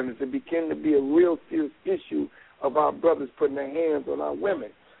domestic violence. It began to be a real serious issue of our brothers putting their hands on our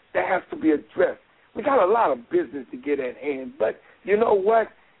women. That has to be addressed. We got a lot of business to get at hand, but you know what?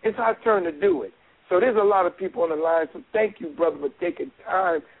 It's our turn to do it. So there's a lot of people on the line, so thank you, brother, for taking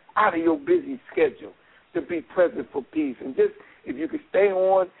time out of your busy schedule to be present for peace. And just, if you could stay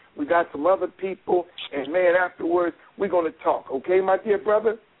on, we got some other people, and, man, afterwards, we're going to talk. Okay, my dear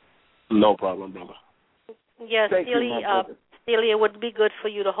brother? No problem, brother. Yes, thank you, my brother. Celia, it would be good for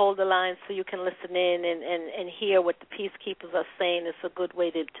you to hold the line so you can listen in and hear what the Peacekeepers are saying. It's a good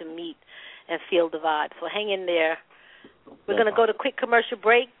way to meet and feel the vibe. So hang in there. We're going to go to a quick commercial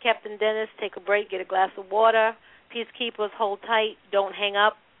break. Captain Dennis, take a break, get a glass of water. Peacekeepers, hold tight. Don't hang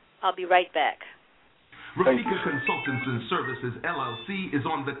up. I'll be right back. Rafika Consultants and Services, LLC, is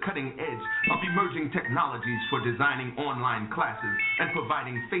on the cutting edge of emerging technologies for designing online classes and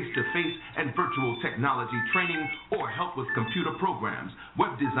providing face-to-face and virtual technology training or help with computer programs,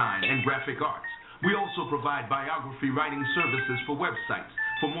 web design, and graphic arts. We also provide biography writing services for websites.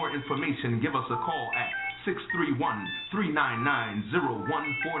 For more information, give us a call at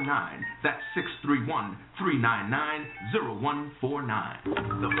 631-399-0149. That's 631-399-0149.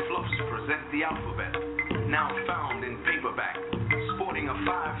 The Fluffs present the alphabet, now found in paperback, sporting a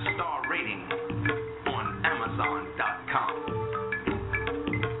 5-star rating on Amazon.com.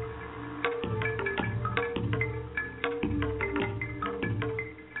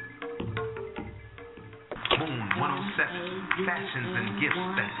 107, fashions and gifts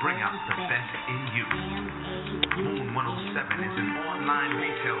that bring out the best in you. Moon 107 is an online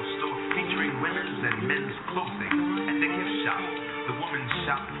retail store featuring women's and men's clothing and a gift shop. The woman's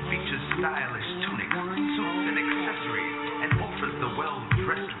shop features stylish tunics, suits, and accessories, and offers the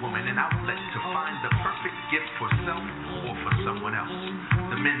well-dressed woman an outlet to find the perfect gift for self or for someone else.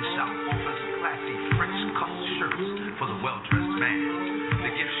 The men's shop offers classy French-cut shirts for the well-dressed man. The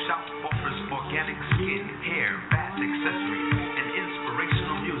gift shop offers organic skin, hair, bath accessories, and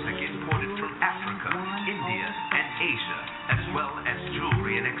inspirational music imported from Africa, India, and Asia, as well as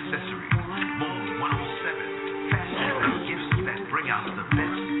jewelry and accessories. Moon 107, fashions and gifts that bring out the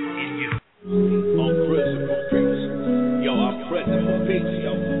best in you. I'm present for peace. Yo, I'm present for peace.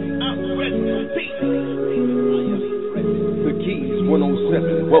 Yo, I'm present for peace. The Keys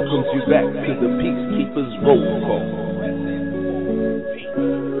 107 welcomes you back to the Peacekeepers Roll Call.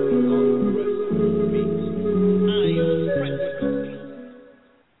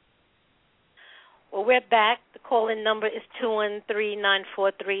 Well, we're back. The call-in number is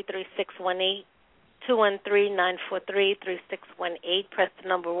 213-943-3618. 213-943-3618. Press the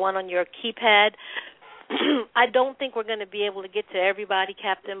number 1 on your keypad. I don't think we're going to be able to get to everybody,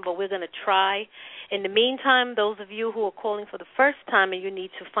 Captain, but we're going to try. In the meantime, those of you who are calling for the first time and you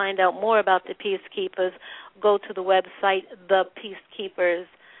need to find out more about the Peacekeepers, go to the website,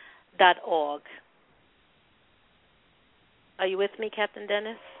 thepeacekeepers.org. Are you with me, Captain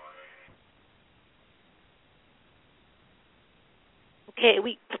Dennis? Okay,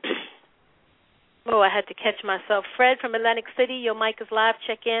 I had to catch myself. Fred from Atlantic City, your mic is live.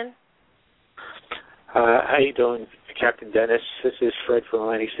 Check in. How you doing, Captain Dennis? This is Fred from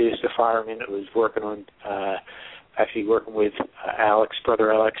Atlantic City. It's the fireman that was working with Alex,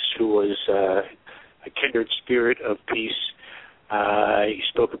 Brother Alex, who was a kindred spirit of peace. He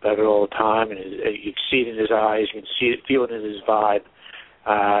spoke about it all the time, and you can see it in his eyes. You can see it, feel it in his vibe.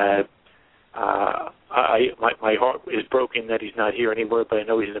 My heart is broken that he's not here anymore, but I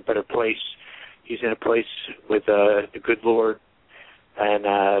know he's in a better place. He's in a place with the good Lord,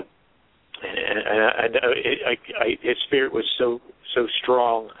 and his spirit was so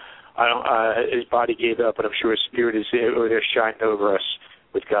strong. His body gave up, but I'm sure his spirit is there shining over us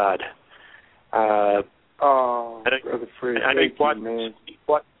with God. Brother Fred, thank you, man.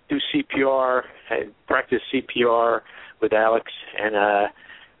 Do CPR and practice CPR with Alex, and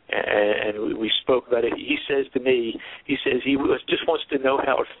we spoke about it. He says to me, he just wants to know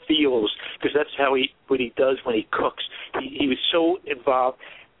how it feels, because that's what he does when he cooks. He was so involved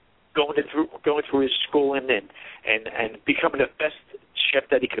going through his schooling and becoming the best chef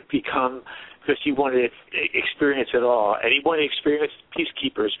that he could become, because he wanted to experience it all, and he wanted to experience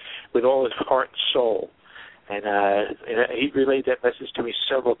Peacekeepers with all his heart and soul. And he relayed that message to me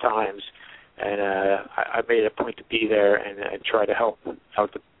several times, and I made a point to be there and try to help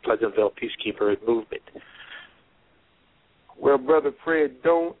out the Pleasantville Peacekeeper movement. Well, Brother Fred,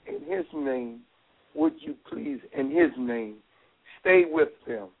 don't, in his name, would you please, in his name, stay with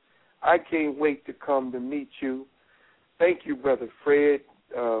them. I can't wait to come to meet you. Thank you, Brother Fred.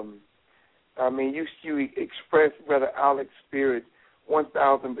 You expressed Brother Alex's spirit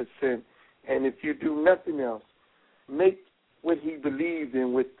 1,000%. And if you do nothing else, make what he believed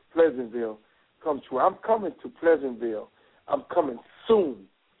in with Pleasantville come true. I'm coming to Pleasantville. I'm coming soon,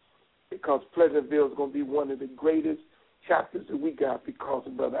 because Pleasantville is going to be one of the greatest chapters that we got because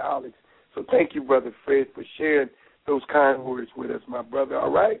of Brother Alex. So thank you, Brother Fred, for sharing those kind words with us, my brother.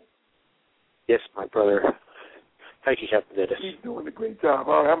 All right? Yes, my brother. Thank you, Captain Dennis. He's doing a great job.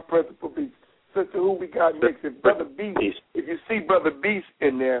 All right, I'm present for Beast. Sister, who we got next is Brother Beast. If you see Brother Beast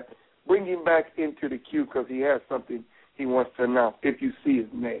in there, bring him back into the queue, because he has something he wants to announce, if you see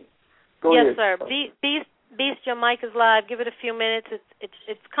his name. Go ahead. Yes, sir. Beast, your mic is live. Give it a few minutes.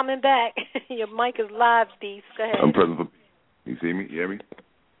 It's coming back. Your mic is live, Beast. Go ahead. I'm present for peace. You see me? You hear me?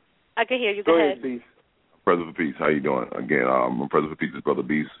 I can hear you. Go ahead. Beast. Present for Peace. How you doing? Again, I'm Present for Peace. It's Brother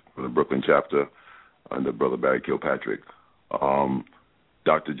Beast from the Brooklyn chapter under Brother Barry Kilpatrick.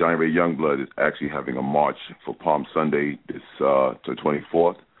 Dr. Johnny Ray Youngblood is actually having a march for Palm Sunday, this to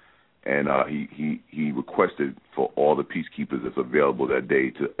 24th, and he requested for all the peacekeepers that's available that day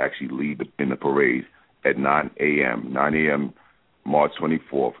to actually lead in the parade at 9 a.m. 9 a.m. March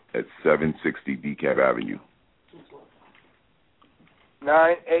 24th at 760 DeKalb Avenue.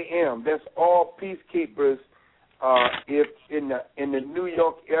 9 a.m. That's all peacekeepers. If in the New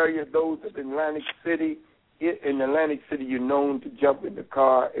York area, those of Atlantic City, in Atlantic City, you're known to jump in the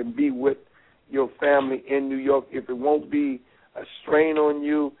car and be with your family in New York. If it won't be a strain on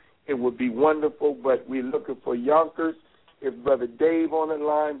you, it would be wonderful. But we're looking for Yonkers. If Brother Dave on the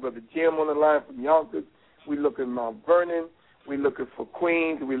line, Brother Jim on the line from Yonkers, we looking Mount Vernon, we looking for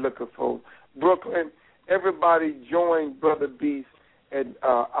Queens, we looking for Brooklyn. Everybody join Brother Beast and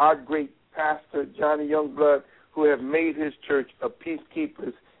our great pastor, Johnny Youngblood, who have made his church a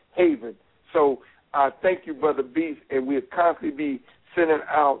Peacekeepers haven. So thank you, Brother Beast, and we'll constantly be sending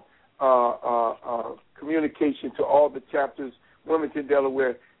out communication to all the chapters, Wilmington,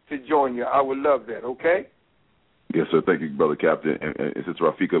 Delaware, to join you. I would love that, okay? Yes, sir. Thank you, Brother Captain. And Sister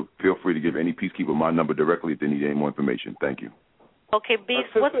Rafika, feel free to give any peacekeeper my number directly if they need any more information. Thank you. Okay,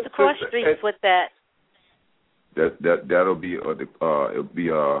 Beast, what's the cross streets with that? That'll be it'll be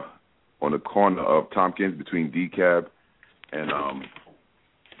on the corner of Tompkins between DeKalb and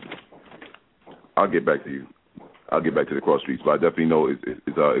I'll get back to you. I'll get back to the cross streets, but I definitely know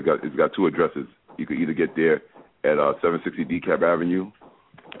it's got two addresses. You could either get there at 760 DeKalb Avenue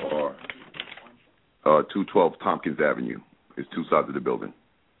or 212 Tompkins Avenue. It's two sides of the building.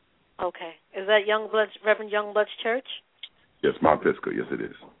 Okay. Is that Reverend Youngblood's church? Yes, Mount Pisgah. Yes, it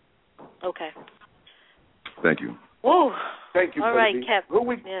is. Okay. Thank you. Whoa. Thank you, all right, Cap.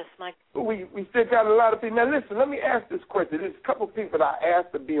 Yes, Mike. We still got a lot of people. Now, listen, let me ask this question. There's a couple of people that I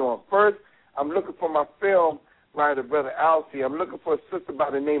asked to be on. First, I'm looking for my film writer, Brother Alcee. I'm looking for a sister by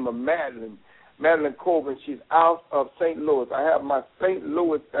the name of Madeline Colvin. She's out of St. Louis. I have my St.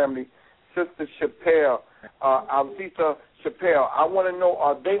 Louis family, Sister Chappelle, Alcita Chappelle. I want to know,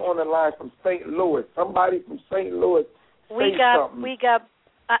 are they on the line from St. Louis? Somebody from St. Louis. We got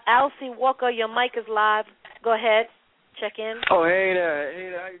Alcee Walker. Your mic is live. Go ahead. Check in. Oh, hey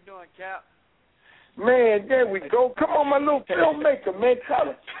there. How you doing, Cap? Man, there we go. Come on, my little filmmaker, man.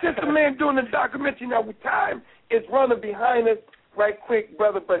 Just the man doing the documentary now. With time is running behind us right quick,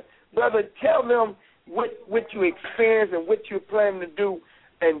 brother. But, brother, tell them what you experienced and what you're planning to do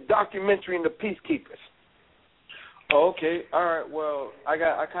in documenting the Peacekeepers. Oh, okay. All right. Well,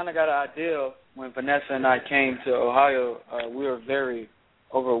 I kind of got an idea when Vanessa and I came to Ohio. We were very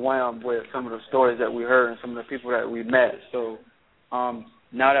overwhelmed with some of the stories that we heard and some of the people that we met. So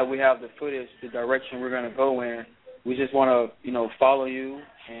now that we have the footage, the direction we're going to go in, we just want to, follow you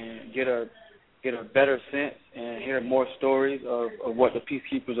and get a better sense and hear more stories of what the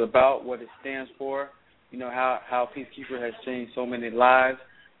Peacekeepers are about, what it stands for, how Peacekeeper has changed so many lives,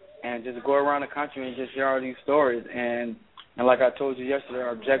 and just go around the country and just hear all these stories. And like I told you yesterday,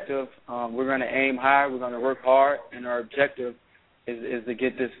 our objective, we're going to aim high, we're going to work hard, and our objective is to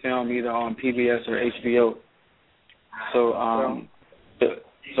get this film either on PBS or HBO.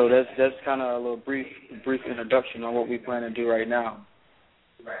 So that's kind of a little brief introduction on what we plan to do right now.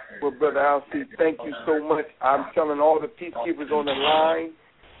 Well, Brother Alcee, thank you so much. I'm telling all the Peacekeepers on the line,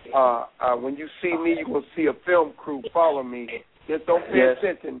 when you see me, you're going to see a film crew follow me. Just don't pay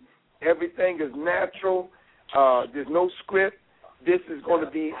attention. Everything is natural. There's no script. This is going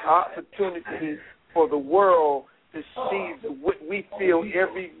to be opportunity for the world to see what we feel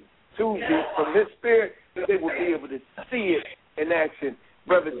every Tuesday from this spirit, that they will be able to see it in action.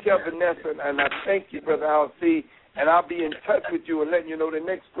 Brother, tell Vanessa, and I thank you, Brother Alcee, and I'll be in touch with you and letting you know the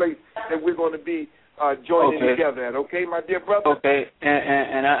next place that we're going to be joining together at. Okay, my dear brother? Okay,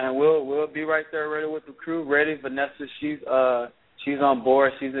 and we'll be right there ready with the crew, ready. Vanessa, she's on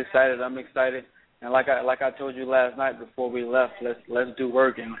board. She's excited. I'm excited. And like I told you last night before we left, let's do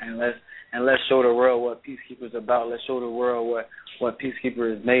work and let's show the world what Peacekeeper is about. Let's show the world what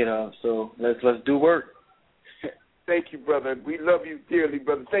Peacekeeper is made of. So let's do work. Thank you, brother. We love you dearly,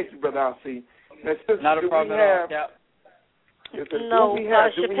 brother. Thank you, Brother Alcee. Not a problem at all, Cap. No,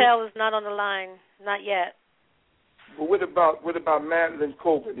 Chappelle is not on the line. Not yet. Well, what about Madeline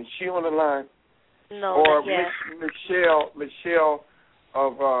Colvin? Is she on the line? No, or not yet. Michelle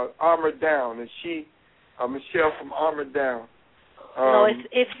of Armor Down. Is she Michelle from Armor Down? No,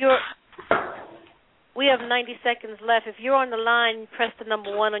 if you're... We have 90 seconds left. If you're on the line, press the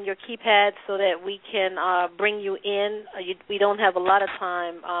number 1 on your keypad so that we can bring you in. We don't have a lot of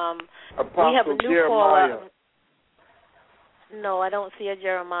time. We have a new Jeremiah. caller. No, I don't see a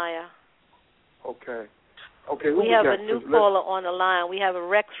Jeremiah. Okay. We have a new caller on the line. We have a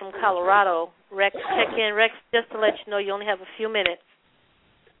Rex from Colorado. Rex, check in. Rex, just to let you know, you only have a few minutes.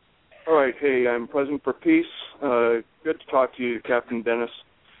 All right. Hey, I'm President for Peace. Good to talk to you, Captain Dennis.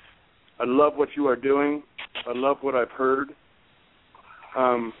 I love what you are doing. I love what I've heard.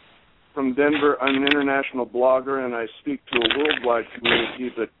 From Denver, I'm an international blogger, and I speak to a worldwide community,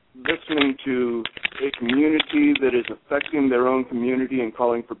 but listening to a community that is affecting their own community and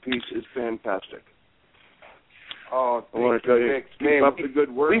calling for peace is fantastic. Oh, I want to tell you, keep up the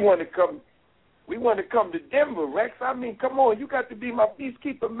good work. We want to come to Denver, Rex. I mean, come on, you got to be my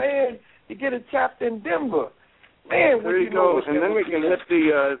Peacekeeper man to get a chapter in Denver. Man, there you go. And then we can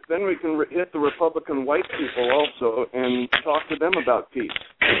hit the Republican white people also and talk to them about peace.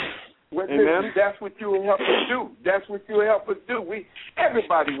 Well, amen. That's what you will help us do. That's what you will help us do.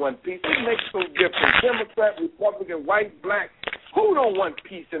 Everybody wants peace. It makes no difference. Democrat, Republican, white, black. Who don't want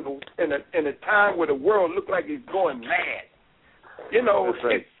peace in a time where the world looks like it's going mad? You know,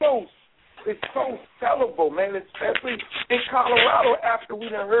 right. It's so sellable, man, especially in Colorado after we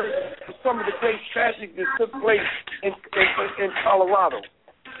done heard some of the great tragedy that took place in Colorado.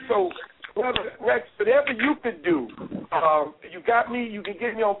 So, Brother Rex, whatever you could do, you got me, you can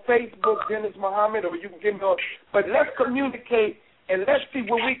get me on Facebook, Dennis Muhammad, or you can get me on, but let's communicate and let's see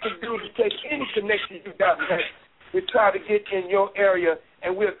what we can do to take any connection you got, Rex. We try to get in your area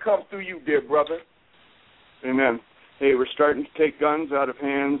and we'll come through you, dear brother. Amen. Hey, we're starting to take guns out of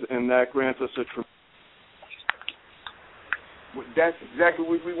hands, and that grants us a That's exactly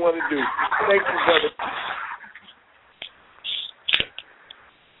what we want to do. Thank you, brother.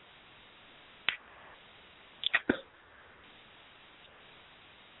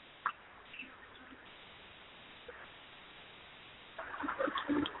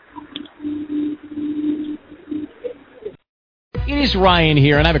 It is Ryan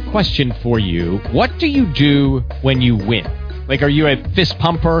here, and I have a question for you. What do you do when you win? Like, are you a fist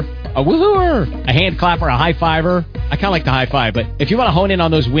pumper, a woohooer, a hand clapper, a high fiver? I kind of like the high five, but if you want to hone in on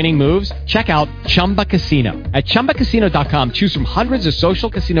those winning moves, check out Chumba Casino. At ChumbaCasino.com, choose from hundreds of social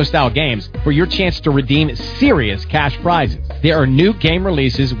casino-style games for your chance to redeem serious cash prizes. There are new game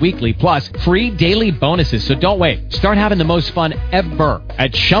releases weekly, plus free daily bonuses, so don't wait. Start having the most fun ever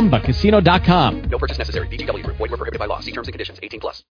at ChumbaCasino.com. No purchase necessary. VGW Group. Void where prohibited by law. See terms and conditions. 18+.